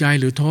หู่ใจ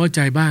หรือท้อใจ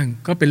บ้าง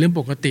ก็เป็นเรื่อง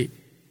ปกติ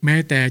แม้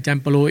แต่อาจาร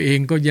ย์เปโลเอง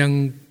ก็ยัง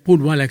พูด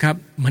ว่าอะไรครับ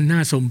มันน่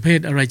าสมเพช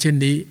อะไรเช่น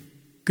นี้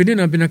คือแน่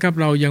นอนพี่นะครับ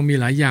เรายังมี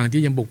หลายอย่าง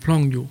ที่ยังบกพร่อ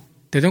งอยู่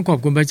แต่ต้องขอบ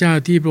คุณพระเจ้า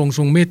ที่พระองค์ท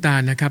รงเมตตา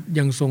นะครับ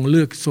ยังทรงเ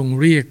ลือกทรง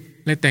เรียก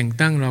และแต่ง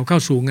ตั้งเราเข้า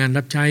สู่งาน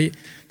รับใช้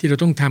ที่เรา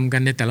ต้องทำกั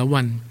นในแต่ละ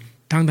วัน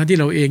ทั้งที่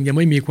เราเองยัง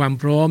ไม่มีความ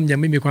พร้อมยัง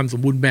ไม่มีความสม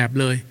บูรณ์แบบ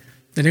เลย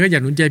แต่นี่ก็อยา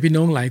กหนุนใจพี่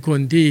น้องหลายคน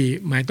ที่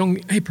หมายต้อง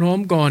ให้พร้อม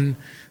ก่อน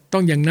ต้อ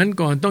งอย่างนั้น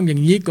ก่อนต้องอย่า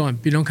งนี้ก่อน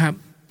พี่น้องครับ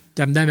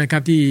จำได้ไหมครั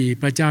บที่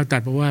พระเจ้าตรั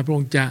สบอกว่าพระอ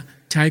งค์จะ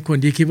ใช้คน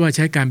ที่คิดว่าใ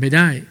ช้การไปไ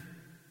ด้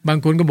บาง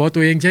คนก็บอกตั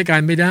วเองใช้กา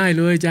รไม่ได้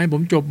เลยใจผ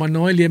มจบมา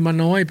น้อยเรียนมา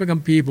น้อยพระคัม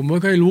ภีร์ผมไม่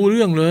ค่อยรู้เ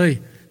รื่องเลย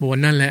บอก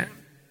นั่นแหละ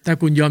ถ้า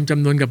คุณยอมจ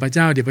ำนนกับพระเ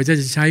จ้าเดี๋ยวพระเจ้า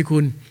จะใช้คุ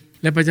ณ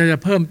และพระเจ้าจะ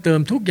เพิ่มเติม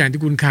ทุกอย่าง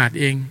ที่คุณขาด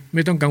เองไ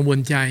ม่ต้องกังวล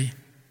ใจ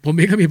ผมเ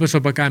องก็มีประส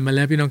บการณ์มาแ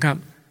ล้วพี่น้องครับ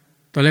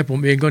ตอนแรกผม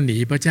เองก็หนี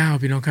พระเจ้า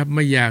พี่น้องครับไ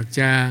ม่อยาก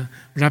จะ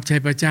รับใช้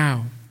พระเจ้า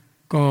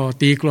ก็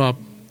ตีกรอบ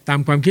ตาม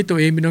ความคิดตัว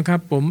เองพี่น้องครั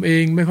บผมเอ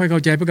งไม่ค่อยเข้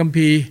าใจพระคัม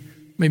ภีร์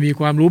ไม่มี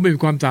ความรู้ไม่มี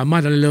ความสามาร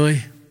ถอะไรเลย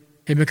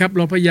เห็นไหมครับเ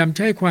ราพยายามใ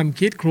ช้ความ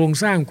คิดโครง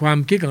สร้างความ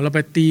คิดของเราไป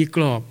ตีก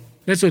รอบ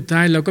และสุดท้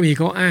ายเราก็มี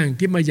ข้ออ้าง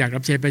ที่ไม่อยาก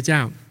รับใช้พระเจ้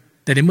า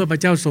แต่ในเมื่อพระ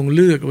เจ้าทรงเ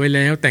ลือกไว้แ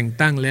ล้วแต่ง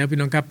ตั้งแล้วพี่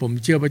น้องครับผม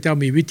เชื่อพระเจ้า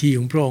มีวิธี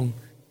ของพระองค์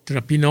สำห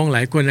รับพี่น้องหล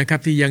ายคนนะครั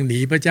บที่ยังหนี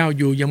พระเจ้า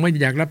อยู่ยังไม่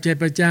อยากรับใช้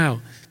พระเจ้า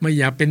ไม่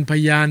อยากเป็นพ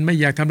ยานไม่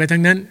อยากทำอะไรทั้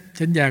งนั้น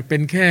ฉันอยากเป็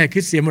นแค่ค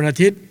ริสเตียนวันอา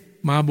ทิตย์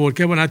มาโบสถ์แ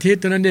ค่วันอาทิตย์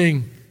เท่านั้นเอง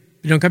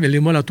พี่น้องครับอย่าลื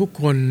มว่าเราทุก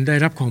คนได้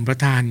รับของประ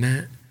ทานน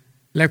ะ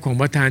และของ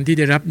ประทานที่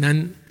ได้รับนั้น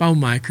เป้า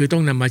หมายคือต้อ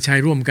งนำมาใช้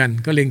ร่วมกัน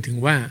ก็เล็งถึง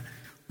ว่า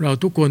เรา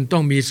ทุกคนต้อ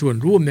งมีส่วน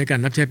ร่วมในการ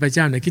รับใช้พระเ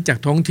จ้าในคริสตจัก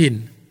รท้องถิ่น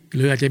ห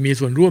รืออาจจะมี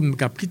ส่วนร่วม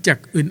กับคริสตจัก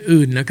ร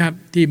อื่นๆนะครับ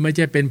ที่ไม่ใ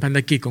ช่เป็นพันธ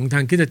กิจของทา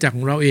งคริสตจักรข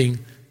องเราเอง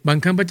บาง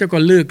ครั้งพระเจ้าก็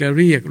เลือกและ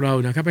เรียกเรา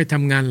นะครับไปท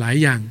ำงานหลาย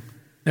อย่าง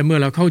และเมื่อ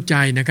เราเข้าใจ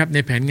นะครับใน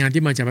แผนงาน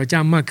ที่มาจากพระเจ้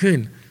ามากขึ้น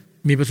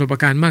มีประสบ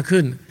การณ์มาก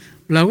ขึ้น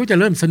เราก็จะ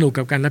เริ่มสนุก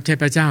กับการรับใช้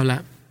พระเจ้าละ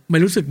ไม่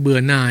รู้สึกเบื่อ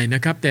หน่ายน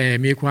ะครับแต่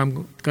มีความ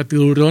กระตื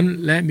อรือร้น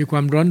และมีควา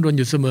มร้อนรน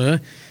อยู่เสมอ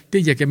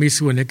ที่อยากจะมี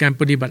ส่วนในการ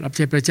ปฏิบัติรับใ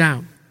ช้พระเจ้า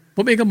ผ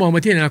มเองก็มองม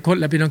าที่อนาคต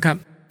แล้วพี่น้องครับ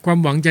ความ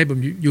หวังใจผม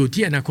อยู่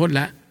ที่อนาคตแ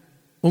ล้ว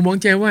ผมหวัง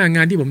ใจว่าง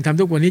านที่ผมทำ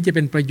ทุกวันนี้จะเ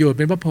ป็นประโยชน์เ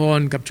ป็นพระพร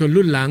กับชน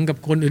รุ่นหลังกับ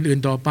คนอื่น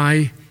ๆต่อไป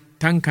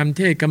ทั้งคำเ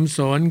ทศน์คำส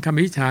อนคำอ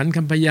ธิษฐานค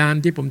ำพยาน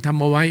ที่ผมทำ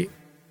เอาไว้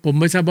ผม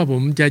ไม่ทราบว่าผ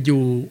มจะอ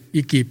ยู่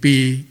อีกกี่ปี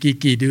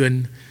กี่เดือน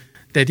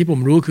แต่ที่ผม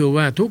รู้คือ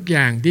ว่าทุกอ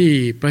ย่างที่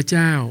พระเ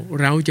จ้า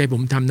เร้าใจผ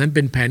มทำนั้นเ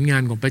ป็นแผนงา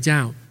นของพระเจ้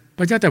าพ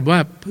ระเจ้าตรัสว่า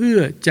เพื่อ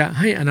จะ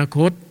ให้อนาค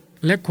ต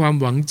และความ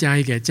หวังใจ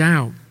แก่เจ้า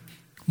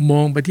ม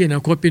องไปที่อน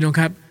าคตพี่น้อง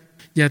ครับ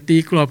อย่าตี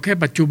กรอบแค่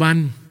ปัจจุบัน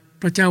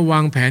พระเจ้าวา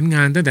งแผนง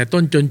านตั้งแต่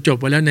ต้นจนจบ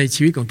ไว้แล้วใน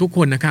ชีวิตของทุกค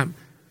นนะครับ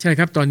ใช่ค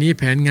รับตอนนี้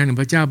แผนงานของ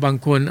พระเจ้าบาง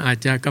คนอาจ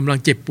จะกำลัง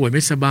เจ็บป่วยไ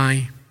ม่สบาย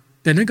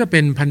แต่นั่นก็เป็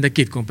นพันธ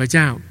กิจของพระเ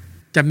จ้า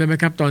จำได้ไหม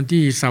ครับตอน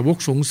ที่สาวก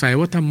สงสัย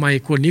ว่าทำไม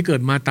คนนี้เกิ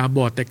ดมาตาบ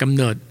อดแต่กำ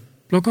เนิด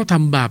เพราะเขาท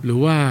ำบาปหรือ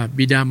ว่า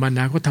บิดามารด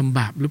าเขาทำ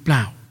บาปหรือเปล่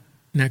า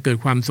นะเกิด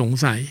ความสง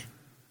สัย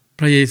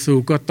พระเยซู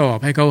ก็ตอบ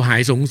ให้เขาหา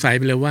ยสงสัยไ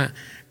ปเลยว่า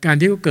การ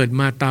ที่เขาเกิด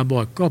มาตาบอ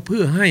ดก็เพื่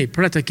อให้พร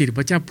ะราชกิจของ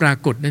พระเจ้าปรา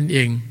กฏนั่นเอ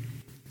ง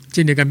เ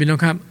ช่นเดียวกันพี่น้อ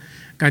งครับ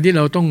การที่เ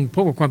ราต้องพ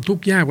บกับความทุก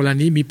ข์ยากเวลา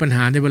นี้มีปัญห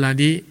าในเวลา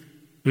นี้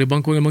หรือบา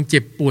งคนกำลังเจ็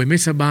บป่วยไม่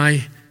สบาย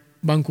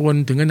บางคน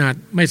ถึงขนาด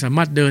ไม่สาม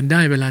ารถเดินไ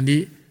ด้เวลานี้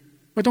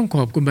ก็ต้องข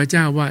อบคุณพระเ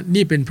จ้าว่า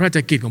นี่เป็นพระราช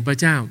กิจของพระ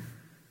เจ้า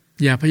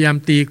อย่าพยายาม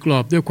ตีกรอ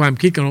บด้วยความ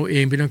คิดของเราเอ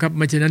งพี่น้องครับไ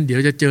ม่เช่นนั้นเดี๋ยว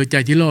จะเจอใจ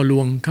ที่ล่อล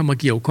วงเข้ามา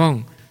เกี่ยวข้อง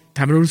ท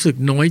ำให้เรารู้สึก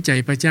น้อยใจ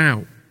พระเจ้า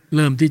เ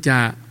ริ่มที่จะ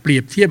เปรี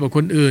ยบเทียบกับค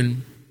นอื่น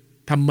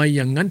ทำไมอ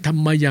ย่างนั้นท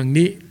ำไมอย่าง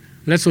นี้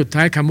และสุดท้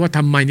ายคำว่าท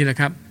ำไมนี่แหละ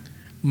ครับ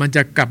มันจ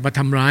ะกลับมาท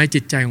ำร้ายจิ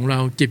ตใจของเรา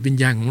จิตวิญ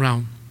ญาณของเรา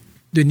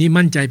ด้วยนี้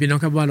มั่นใจพี่น้อง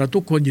ครับว่าเราทุ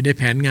กคนอยู่ใน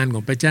แผนงานข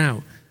องพระเจ้า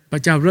พร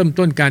ะเจ้าเริ่ม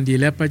ต้นการดี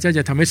แล้วพระเจ้าจ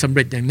ะทำให้สำเ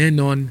ร็จอย่างแน่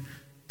นอน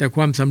แต่ค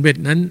วามสำเร็จ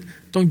นั้น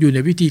ต้องอยู่ใน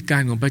วิธีกา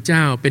รของพระเจ้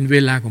าเป็นเว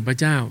ลาของพระ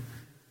เจ้า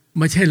ไ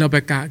ม่ใช่เราไป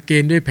กะเก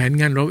ณฑ์ด้วยแผน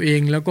งานเราเอ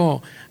งแล้วก็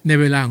ใน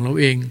เวลาของเรา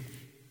เอง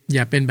อ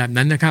ย่าเป็นแบบ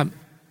นั้นนะครับ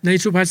ใน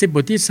สุภาษิตบ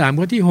ทที่3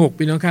ข้อที่6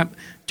พี่น้องครับ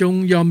จง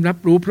ยอมรับ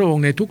รู้พระอง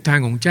ค์ในทุกทาง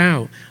ของเจ้า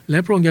และ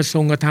พระองค์จะทร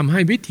งกระทำให้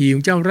วิถีขอ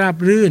งเจ้าราบ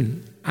รื่น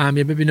อาเม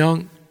นพี่น้อง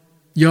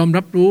ยอม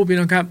รับรู้พี่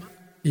น้องครับ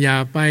อย่า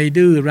ไป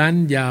ดื้อรั้น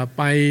อย่าไ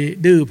ป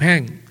ดื้อแพ่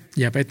ง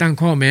อย่าไปตั้ง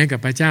ข้อแม้กับ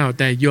พระเจ้า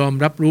แต่ยอม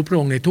รับรู้พระ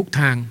องค์ในทุก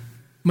ทาง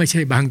ไม่ใ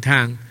ช่บางท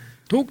าง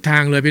ทุกทา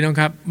งเลยพี่น้อง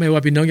ครับไม่ว่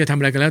าพี่น้องจะทำ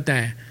อะไรก็แล้วแต่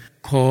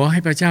ขอให้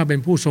พระเจ้าเป็น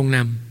ผู้ทรงน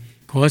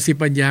ำขอสิ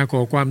ปัญญาข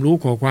อความรู้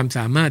ขอความส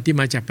ามารถที่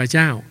มาจากพระเ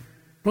จ้า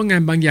เพราะงา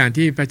นบางอย่าง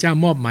ที่พระเจ้า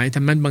มอบหมายท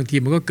ำนั้นบางที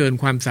มันก็เกิน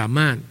ความสาม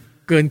ารถ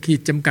เกินขีด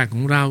จำกัดข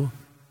องเรา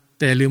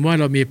แต่ลืมว่า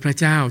เรามีพระ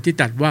เจ้าที่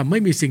ตรัสว่าไม่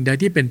มีสิ่งใด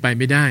ที่เป็นไป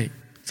ไม่ได้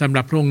สำห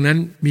รับพระองค์นั้น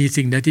มี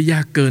สิ่งใดที่ยา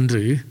กเกินห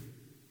รือ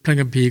พระ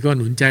คัมภีร์ก็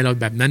หนุนใจเรา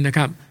แบบนั้นนะค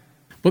รับ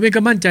ผมเอง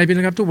ก็มั่นใจพี่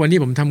นะครับทุกวันนี้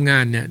ผมทำงา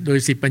นเนี่ยโดย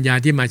สิปัญญา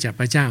ที่มาจาก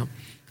พระเจ้า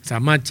สา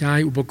มารถใช้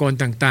อุปกรณ์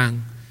ต่าง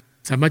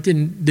ๆสามารถที่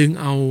ดึง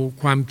เอา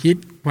ความคิด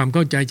ความเ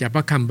ข้าใจจากพ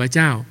ระคำพระเ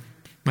จ้า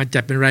มาจั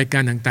ดเป็นรายกา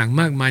รต่างๆ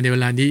มากมายในเว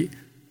ลานี้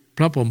เพ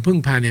ราะผมพึ่ง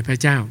พาในพระ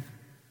เจ้า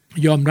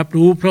ยอมรับ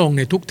รู้พระองค์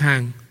ในทุกทา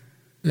ง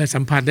และสั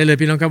มผัสได้เลย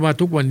พี่น้องครับว่า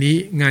ทุกวันนี้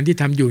งานที่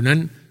ทำอยู่นั้น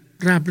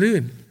ราบรื่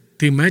น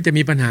ถึงแม้จะ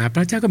มีปัญหาพ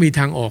ระเจ้าก็มี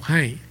ทางออกใ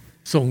ห้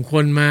ส่งค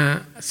นมา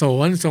สอ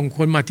นส่งค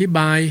นมาอธิบ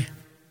าย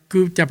คื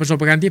อจากประส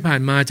บการณ์ที่ผ่า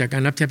นมาจากกา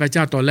รรับใช้พระเจ้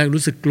าตอนแรก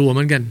รู้สึกกลัวเห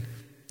มือนกัน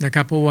นะค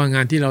รับเพราะว่าง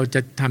านที่เราจ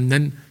ะทำนั้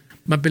น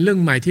มันเป็นเรื่อง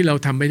ใหม่ที่เรา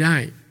ทำไม่ได้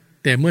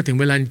แต่เมื่อถึง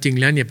เวลาจริง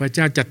แล้วเนี่ยพระเ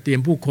จ้าจัดเตรีย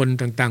มผู้คน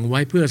ต่างๆไว้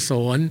เพื่อส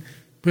อน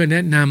เพื่อแน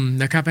ะน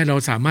ำนะครับให้เรา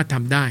สามารถท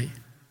ำได้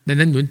ดัง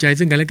นั้นหนุนใจ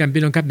ซึ่งกันและกัน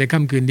พี่น้องครับใน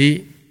ค่ำคืนนี้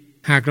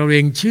หากเราเอ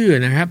งเชื่อ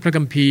นะครับพระ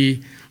คัมภีร์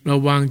เรา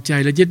วางใจ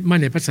และยึดมั่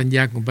นในพระสัญญ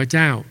าของพระเ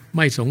จ้าไ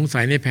ม่สงสั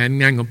ยในแผน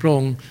งานของพระอ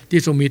งค์ที่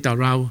ทรงมีต่อ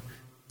เรา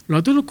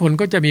ทุกคน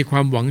ก็จะมีคว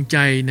ามหวังใจ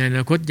ในอน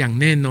าคตอย่าง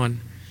แน่นอน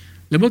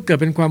และเมื่อเกิด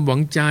เป็นความหวั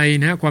งใจ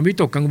นะความวิ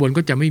ตกกังวล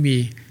ก็จะไม่มี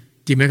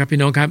จริงไหมครับพี่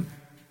น้องครับ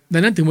ดั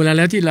งนั้นถึงเวลาแ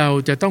ล้วที่เรา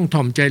จะต้องถ่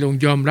อมใจลง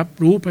ยอมรับ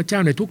รู้พระเจ้า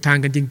ในทุกทาง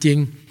กันจริง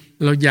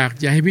ๆเราอยาก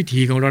จะให้วิ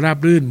ถีของเราราบ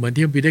รื่นเหมือน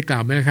ที่พระบิดาได้กล่า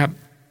วไหมครับ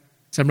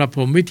สำหรับผ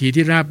มวิถี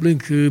ที่ราบรื่น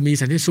คือมี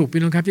สันติสุขพี่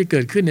น้องครับที่เกิ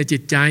ดขึ้นในจิ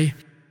ตใจ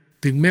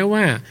ถึงแม้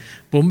ว่า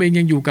ผมเอง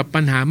ยังอยู่กับ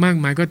ปัญหามาก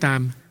มายก็ตาม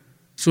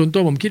ส่วนตั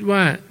วผมคิดว่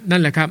านั่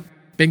นแหละครับ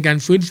เป็นการ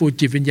ฟื้นฟู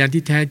จิตวิญญาณ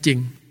ที่แท้จริง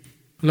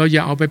เราอย่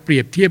าเอาไปเปรี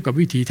ยบเทียบกับ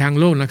วิถีทาง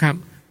โลกนะครับ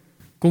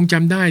คงจ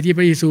ำได้ที่พ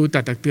ระเยซูต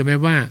รัสตักเตือนไว้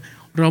ว่า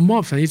เรามอ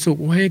บสันติสุข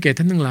ให้แก่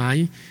ท่านทั้งหลาย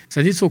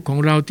สันติสุขของ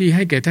เราที่ใ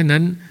ห้แก่ท่าน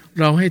นั้น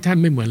เราให้ท่าน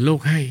ไม่เหมือนโล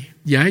กให้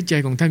อย่าให้ใจ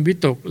ของท่านวิ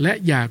ตกและ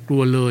อย่ากลั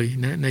วเลย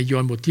นะในยอ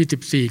ห์นบท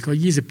ที่14ข้อ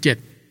27เ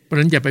พราะฉะ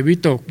นั้นอย่าไปวิ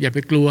ตกอย่าไป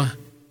กลัว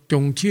จ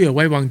งเชื่อไ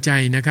ว้วางใจ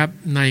นะครับ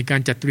ในการ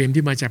จัดเตรียม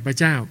ที่มาจากพระ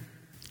เจ้า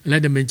และ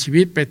ดำเนินชี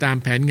วิตไปตาม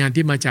แผนงาน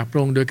ที่มาจากพระ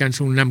องค์โดยการ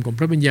ทรงนำของ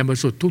พระวิญญาณบ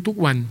ริสุทธิ์ทุก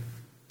ๆวัน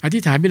อธิ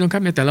ษฐานพี่น้องครั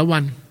บในแต่ละวั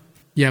น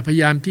อย่าพย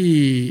ายามที่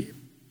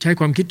ใช้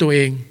ความคิดตัวเอ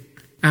ง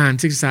อ่าน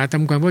ศึกษาท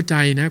ำความเข้าใจ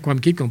นะความ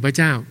คิดของพระ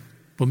เจ้า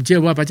ผมเชื่อ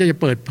ว่าพระเจ้าจะ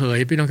เปิดเผย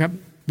พี่น้องครับ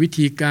วิ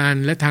ธีการ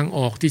และทางอ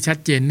อกที่ชัด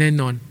เจนแน่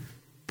นอน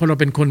เพราะเรา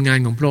เป็นคนงาน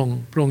ของพระองค์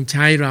พระองค์ใ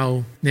ช้เรา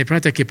ในพระร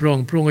าชกิจพระอง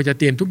ค์ก็จะ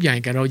เตรียมทุกอย่าง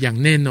แก่เราอย่าง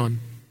แน่นอน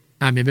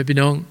อาเมนพี่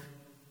น้อง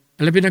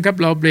และพี่น้องครับ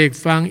เราเบรก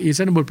ฟังอีก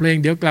สักบทเพลง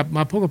เดี๋ยวกลับม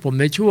าพบกับผม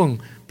ในช่วง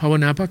ภาว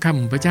นาพระคำ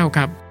ของพระเจ้าค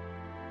รับ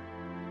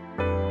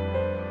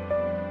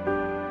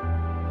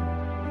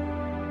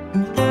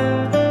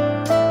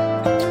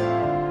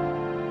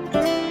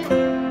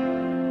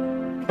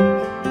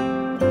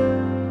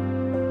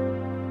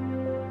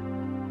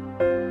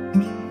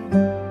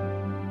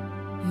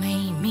ไม่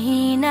มี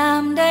น้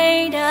ำใ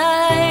ด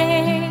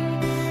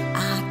ๆอ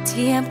าจเ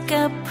ทียบ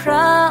กับพร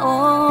ะอ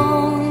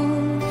งค์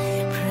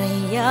พระ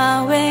ยา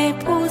เวห์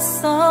ผู้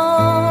ทร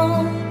ง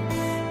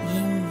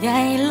ยิ่งใหญ่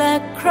และ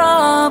คร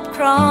อบค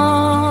รอ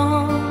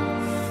ง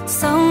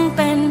ทรงเ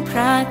ป็นพร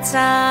ะเ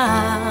จ้า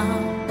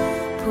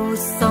ผู้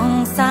ทรง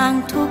สร้าง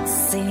ทุก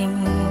สิ่ง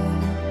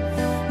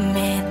เม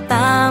ตต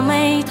าไ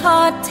ม่ทอ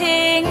ด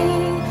ทิ้ง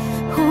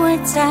หัว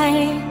ใจ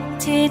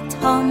ที่ท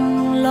อม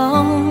ล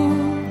ง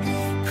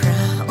พร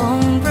ะอง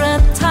ค์ประ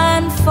ทา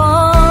นฝ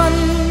น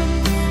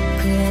เ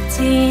พื่อ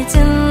ที่จ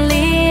ะเ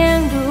ลี้ยง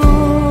ดู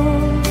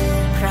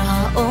พระ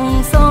อง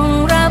ค์ทรง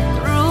รับ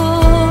รู้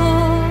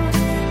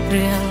เ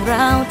รื่องร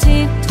าว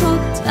ที่ทุ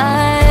กข์ใจ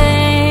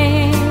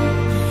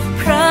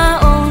พระ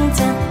องค์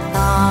จะต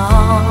อ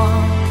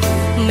บ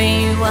ไม่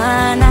ว่า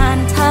นาน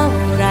เท่า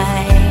ไร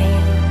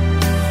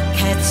แ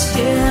ค่เ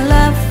ชื่อแล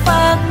ะฝ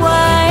ากไ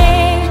ว้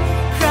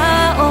พระ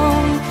อง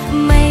ค์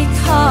ไม่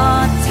ทอ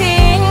ด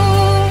ทิ้ง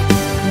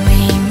ไม่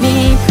มี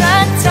พระ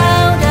เจ้า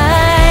ใด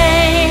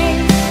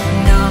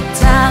นอก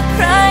จากพ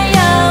ระย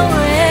า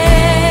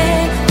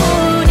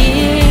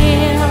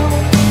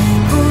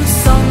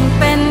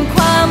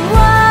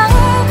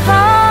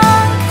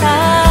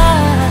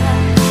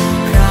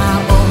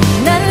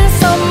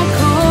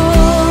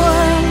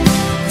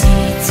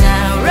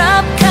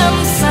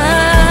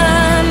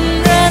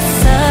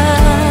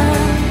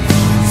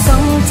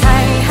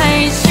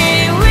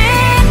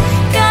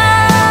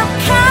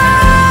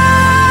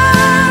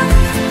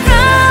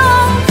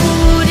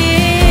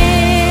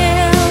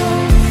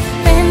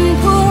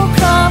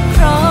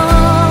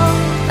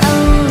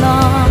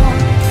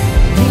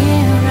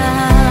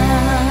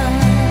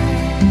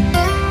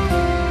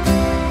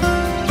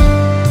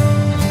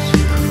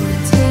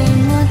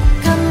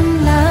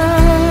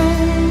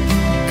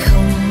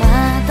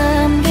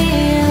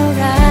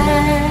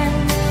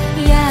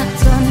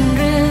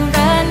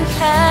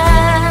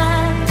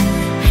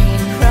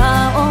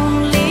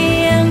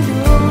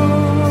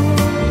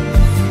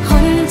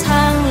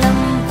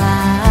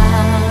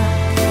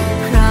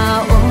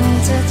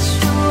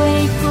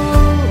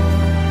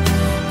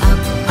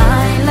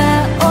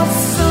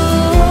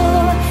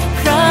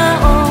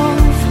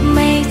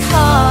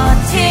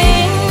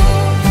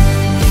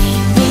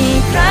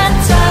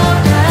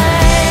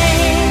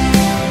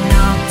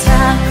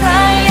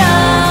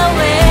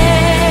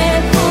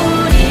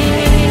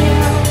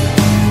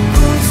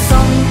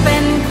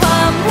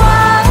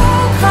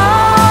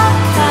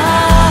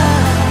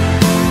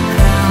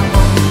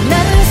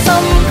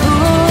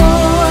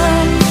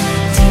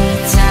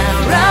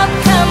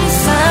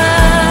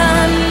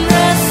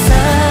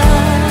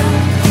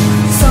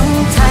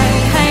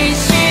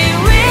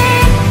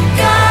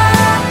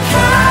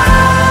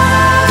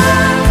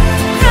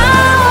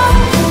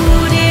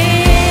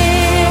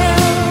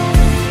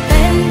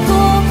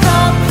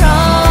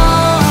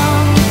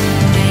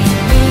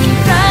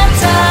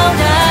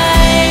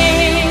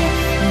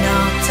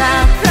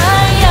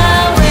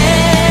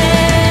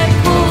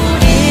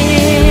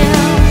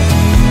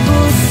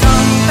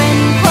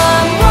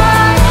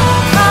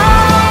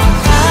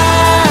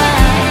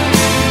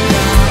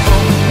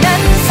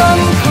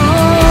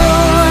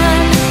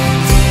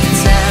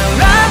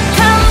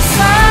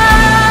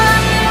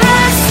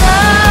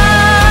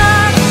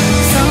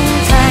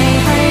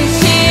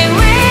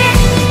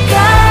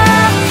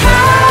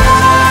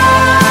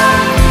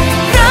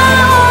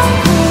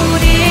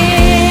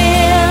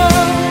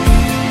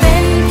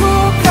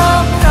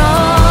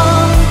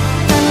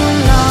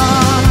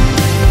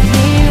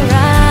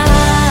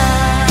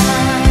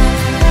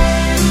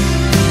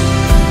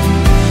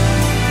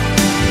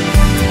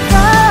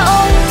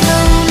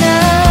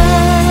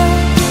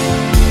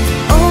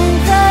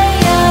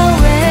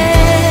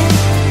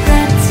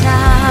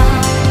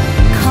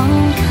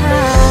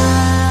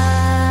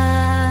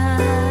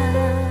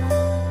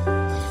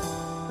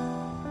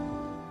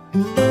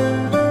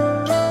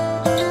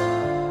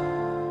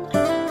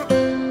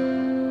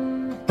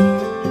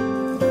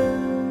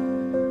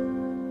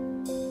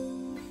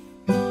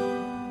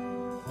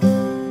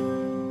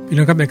พี่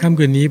น้องครับในค่ำ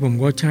คืนนี้ผม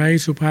ก็ใช้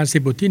สุภาษิ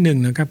ตบทที่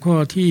1นะครับข้อ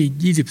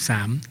ที่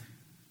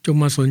23จง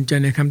มาสนใจ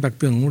ในคำตัก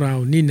เตือนของเรา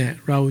นี่แหละ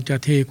เราจะ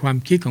เทความ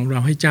คิดของเรา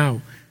ให้เจ้า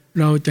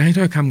เราจะให้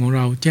ถ้อยคำของเ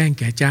ราแจ้ง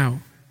แก่เจ้า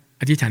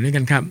อธิษฐานด้วย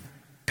กันครับ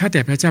ข้าแ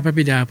ต่พระเจ้าพระ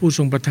บิดาผู้ท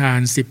รงประทาน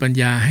สิบปัญ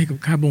ญาให้กับ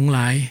ข้าพระองค์หล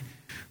าย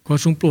ขอ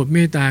ทรงโปรดเม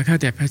ตตาข้า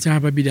แต่พระเจ้า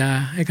พระบิดา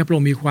ให้ข้าพระอ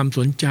งค์มีความส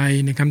นใจ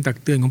ในคำตัก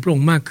เตือนของพระอง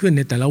ค์มากขึ้นใ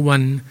นแต่ละวั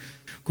น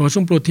ขอทร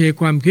งโปรดเท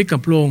ความคิดกับ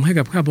พระองค์ให้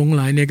กับข้าพระองค์ห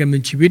ลายในการดำเนิ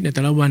นชีวิตในแ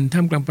ต่ละวันท่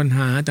ามกลางปัญห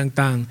า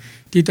ต่าง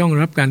ๆที่ต้อง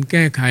รับการแ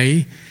ก้ไข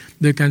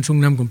โดยการทรง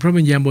นำของพระ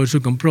วิญญาณบริสุท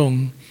ธิ์ของพระอง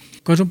ค์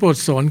ขอทรงโปรด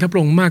สอนข้าพระ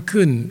องค์มาก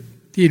ขึ้น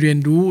ที่เรียน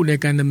รู้ใน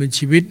การดำเนิน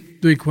ชีวิต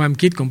ด้วยความ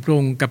คิดของพระอ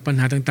งค์กับปัญ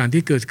หาต่างๆ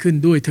ที่เกิดขึ้น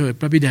ด้วยเถิด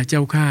พระบิดาเจ้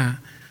าข้า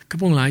ข้า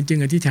พระองค์หลายจึง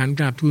อธิษฐาน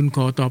กราบทูลข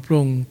อต่อพระ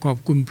องค์ขอบ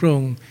คุณพระอ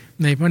งค์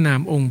ในพระนาม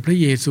องค์พระ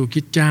เยซูค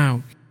ริสต์เจ้า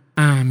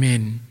อาเม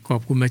นขอ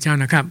บคุณพระเจ้า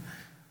นะครับ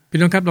พี่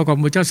น้องครับเราขอบ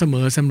คุณพระเจ้าเสม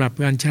อสำหรับ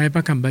การใช้พร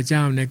ะคำพระเจ้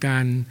าในกา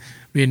ร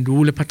เรียนรู้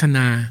และพัฒน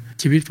า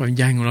ชีวิตฝ่ายวิญ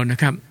ญาณของเราน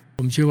ะครับ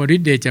ผมเชื่อว่าฤท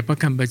ธิ์เดชจากพระ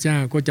คำพระเจ้า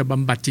ก็จะบ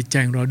ำบัดจิตใจ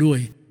ของเราด้วย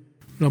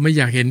เราไม่อ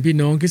ยากเห็นพี่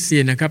น้องคริสเตี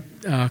ยนนะครับ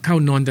เข้า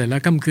นอนแต่ละ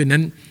ค่ำคืนนั้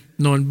น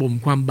นอนบ่ม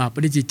ความบาปไว้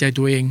ในจิตใจ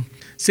ตัวเอง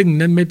ซึ่ง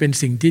นั้นไม่เป็น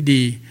สิ่งที่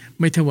ดี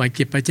ไม่ถวายเ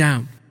กียรติพระเจ้า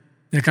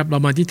นะครับเรา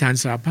มาอธิษฐาน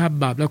สารภาพ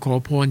บาปและขอ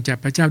พรจาก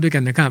พระเจ้าด้วยกั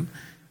นนะครับ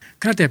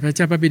ข้าแต่พระเ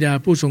จ้าพระบิดา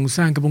ผู้ทรงส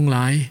ร้างข้าพระองค์หล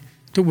าย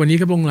ทุกวันนี้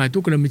ข้าพระองค์หลายทุ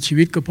กคนมีชี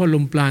วิตก็เพราะล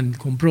มปราณ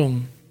ของพระอง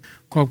ค์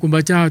ขอบคุณพ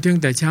ระเจ้าตั้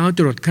งแต่เช้าจ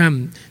รดค่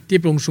ำที่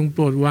พระองค์ทรงโป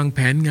รดวางแผ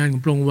นงานขอ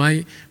งพระองค์ไว้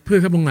เพื่อ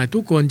ข้าพระองค์หลายทุ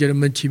กคนจะดำ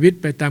เนินชีวิต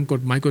ไปตามก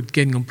ฎหมายกฎเก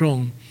ณฑ์ของพระอง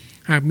ค์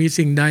หากมี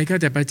สิ่งใดข้า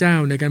แต่พระเจ้า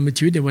ในการดำเนิน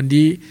ชีวิตในวัน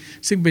นี้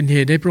ซึ่งเป็นเห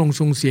ตุให้พระองค์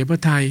ทรงเสียพระ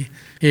ทัย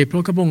เหตุเพรา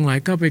ะข้าพระองค์หลาย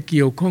เข้าไปเ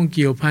กี่ยวข้องเ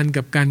กี่ยวพัน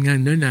กับการงาน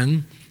เนื้อหนัง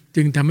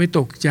จึงทำให้ต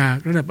กจาก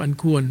ระดับอัน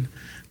ควร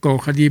ก่อ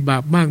คดีบา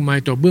ปมากมาย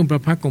ต่อเบื้องพร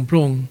ะพักของพระ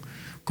องค์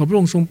ขอพระ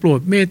องค์ทรงโปรด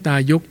เมตตา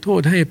ยกโท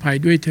ษให้อภัย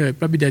ด้วยเถิด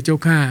พระบิดาเจ้า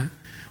ข้า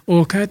โอ้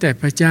ข้าแต่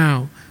พระเจ้า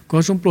ขอ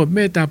ทรงโปรดเม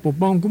ตตาปก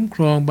ป้องคุ้มค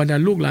รองบรรดา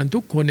ลูกหลานทุ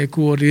กคนในค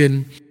รัวเรือน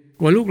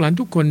ขอลูกหลาน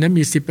ทุกคนนั้น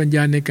มีสิทธิปัญญ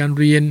าในการ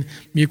เรียน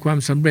มีความ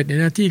สำเร็จใน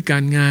หน้าที่กา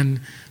รงาน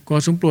ขอ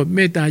ทรงโปรดเม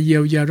ตตาเยีย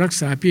วยารัก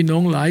ษาพี่น้อ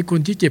งหลายคน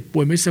ที่เจ็บป่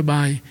วยไม่สบ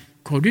าย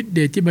ขอฤทธิ์เด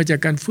ชที่มาจาก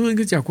การฟื้น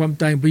ขึ้นจากความ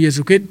ตายของพระเย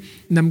ซูคริสต์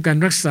นำการ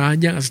รักษา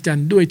อย่างอัศจรร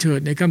ย์ด้วยเถิด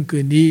ในค่ำคื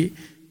นนี้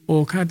โอ้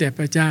ข้าแต่พ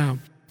ระเจ้า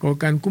ขอ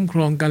การคุ้มคร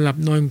องการหลับ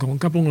นอนของ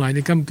ข้าพระองค์หลายใน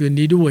ค่ำคืน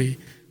นี้ด้วย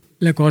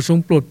และขอทรง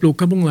โปรดปลุก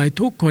ข้าพระองค์หลาย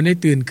ทุกคนให้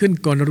ตื่นขึ้น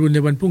ก่อนอรุณใน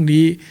วันพรุ่ง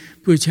นี้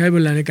เพื่อใช้เว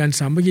ลาในการ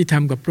สามัคคีธร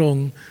รมกับพระอง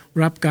ค์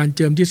รับการเ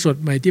จิมที่สด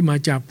ใหม่ที่มา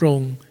จากพระอ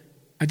งค์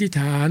อธิษฐ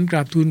านกร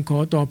าบทูลขอ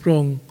ต่อพระอ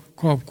งค์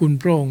ขอบคุณ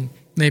พระองค์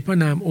ในพระ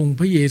นามองค์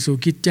พระเยซู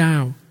คริสต์เจ้า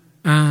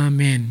อาเ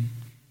มน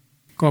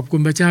ขอบคุ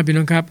ณพระเจ้าพี่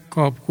น้องครับข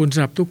อบคุณส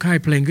ำหรับทุกค่าย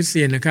เพลงคริสเ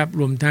ตียนนะครับ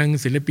รวมทั้ง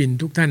ศิลปิน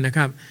ทุกท่านนะค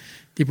รับ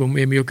ที่ผม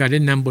มีโอกาสไ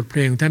ด้นำบทเพล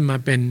งของท่านมา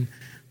เป็น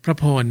พระ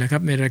พรนะครั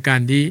บในรายกา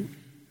รนี้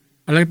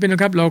อะไรเป็นน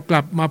ะครับเราก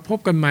ลับมาพบ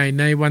กันใหม่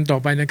ในวันต่อ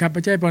ไปนะครับพร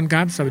ะเจ้าพรค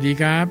รับสวัสดี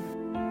ครับ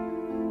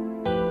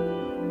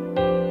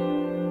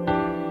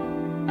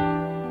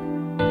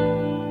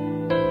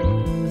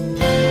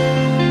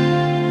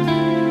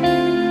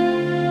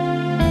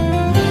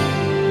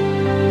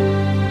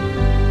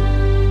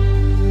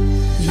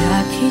อยา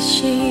กให้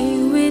ชี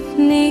วิต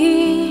นี้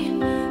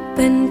เ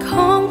ป็นข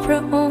องพร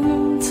ะองค์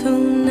เท่า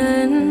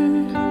นั้น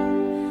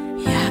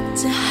อยาก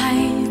จะให้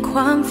คว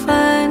าม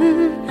ฝัน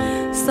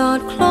สอด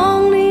คล้อง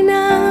ใน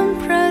น้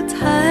ำพระ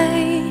ทัย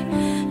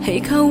ให้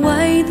เข้าไว้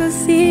ต่อ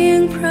เสียง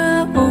พระ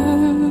อง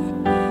ค์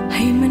ใ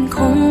ห้มันค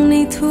งใน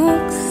ทุ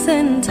กเส้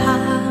นท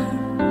าง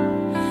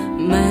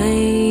ไม่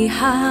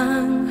ห่า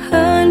งเ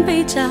หินไป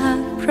จาก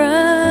พร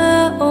ะ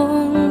อ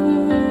งค์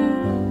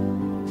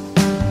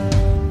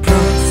โปร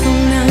ดทรง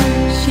น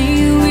ำชี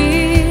วิ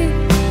ต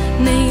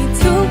ใน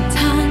ทุกท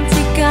าง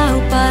ที่ก้าว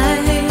ไป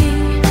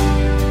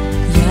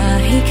อย่า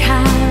ให้ข้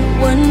า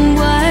หวั่นไ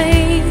หว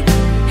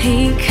ให้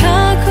ข้า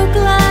เข้าใก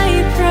ล้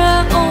พระ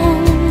อง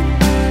ค์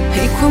ใ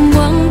ห้ความห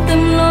วังเต็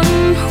มล้น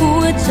หั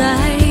วใจ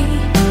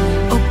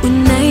อบอุ่น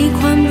ในค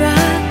วาม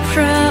รักพ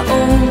ระอ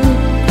งค์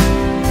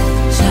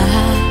จา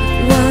ก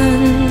วั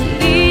น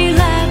นี้แ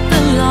ละต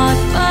ลอด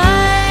ไป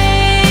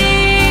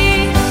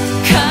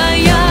ข้า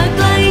อยากใ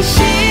กล้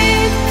ชิ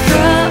ดพร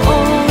ะอ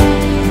งค์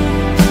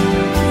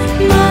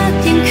มาก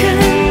ยิ่งขึ้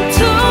น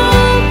ทุ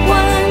ก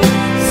วัน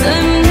ส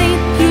นิท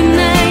อยู่ใ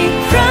น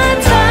พระ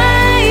ทั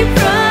ยพ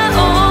ระอ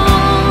ง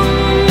ค์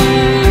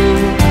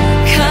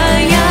ข้า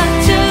อยาก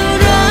จะ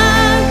รั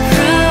กพ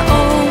ระอ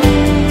งค์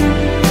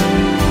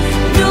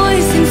ด้วย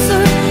สิ้นสุ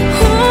ด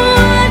หั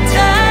วใจ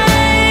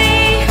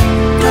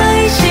ใกล้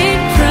ชิด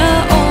พระ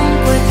องค์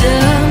กว่าเดิ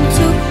ม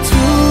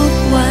ทุก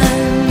ๆวั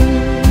น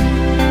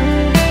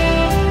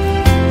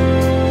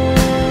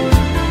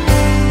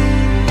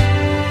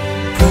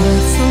โปรด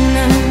ทรงน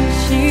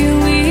ำชี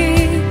วิ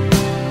ต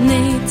ใน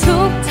ทุ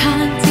กทา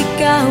งที่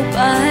ก้าวไป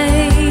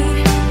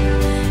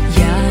อ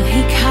ย่าใ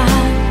ห้ข้า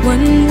หวั่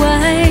นไหว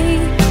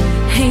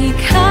ให้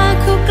ข้า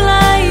เข้าใก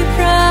ล้พ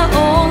ระอ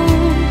งค์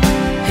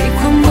ให้ค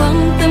วามหวัง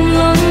เต็ม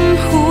ล้น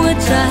หัว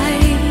ใจ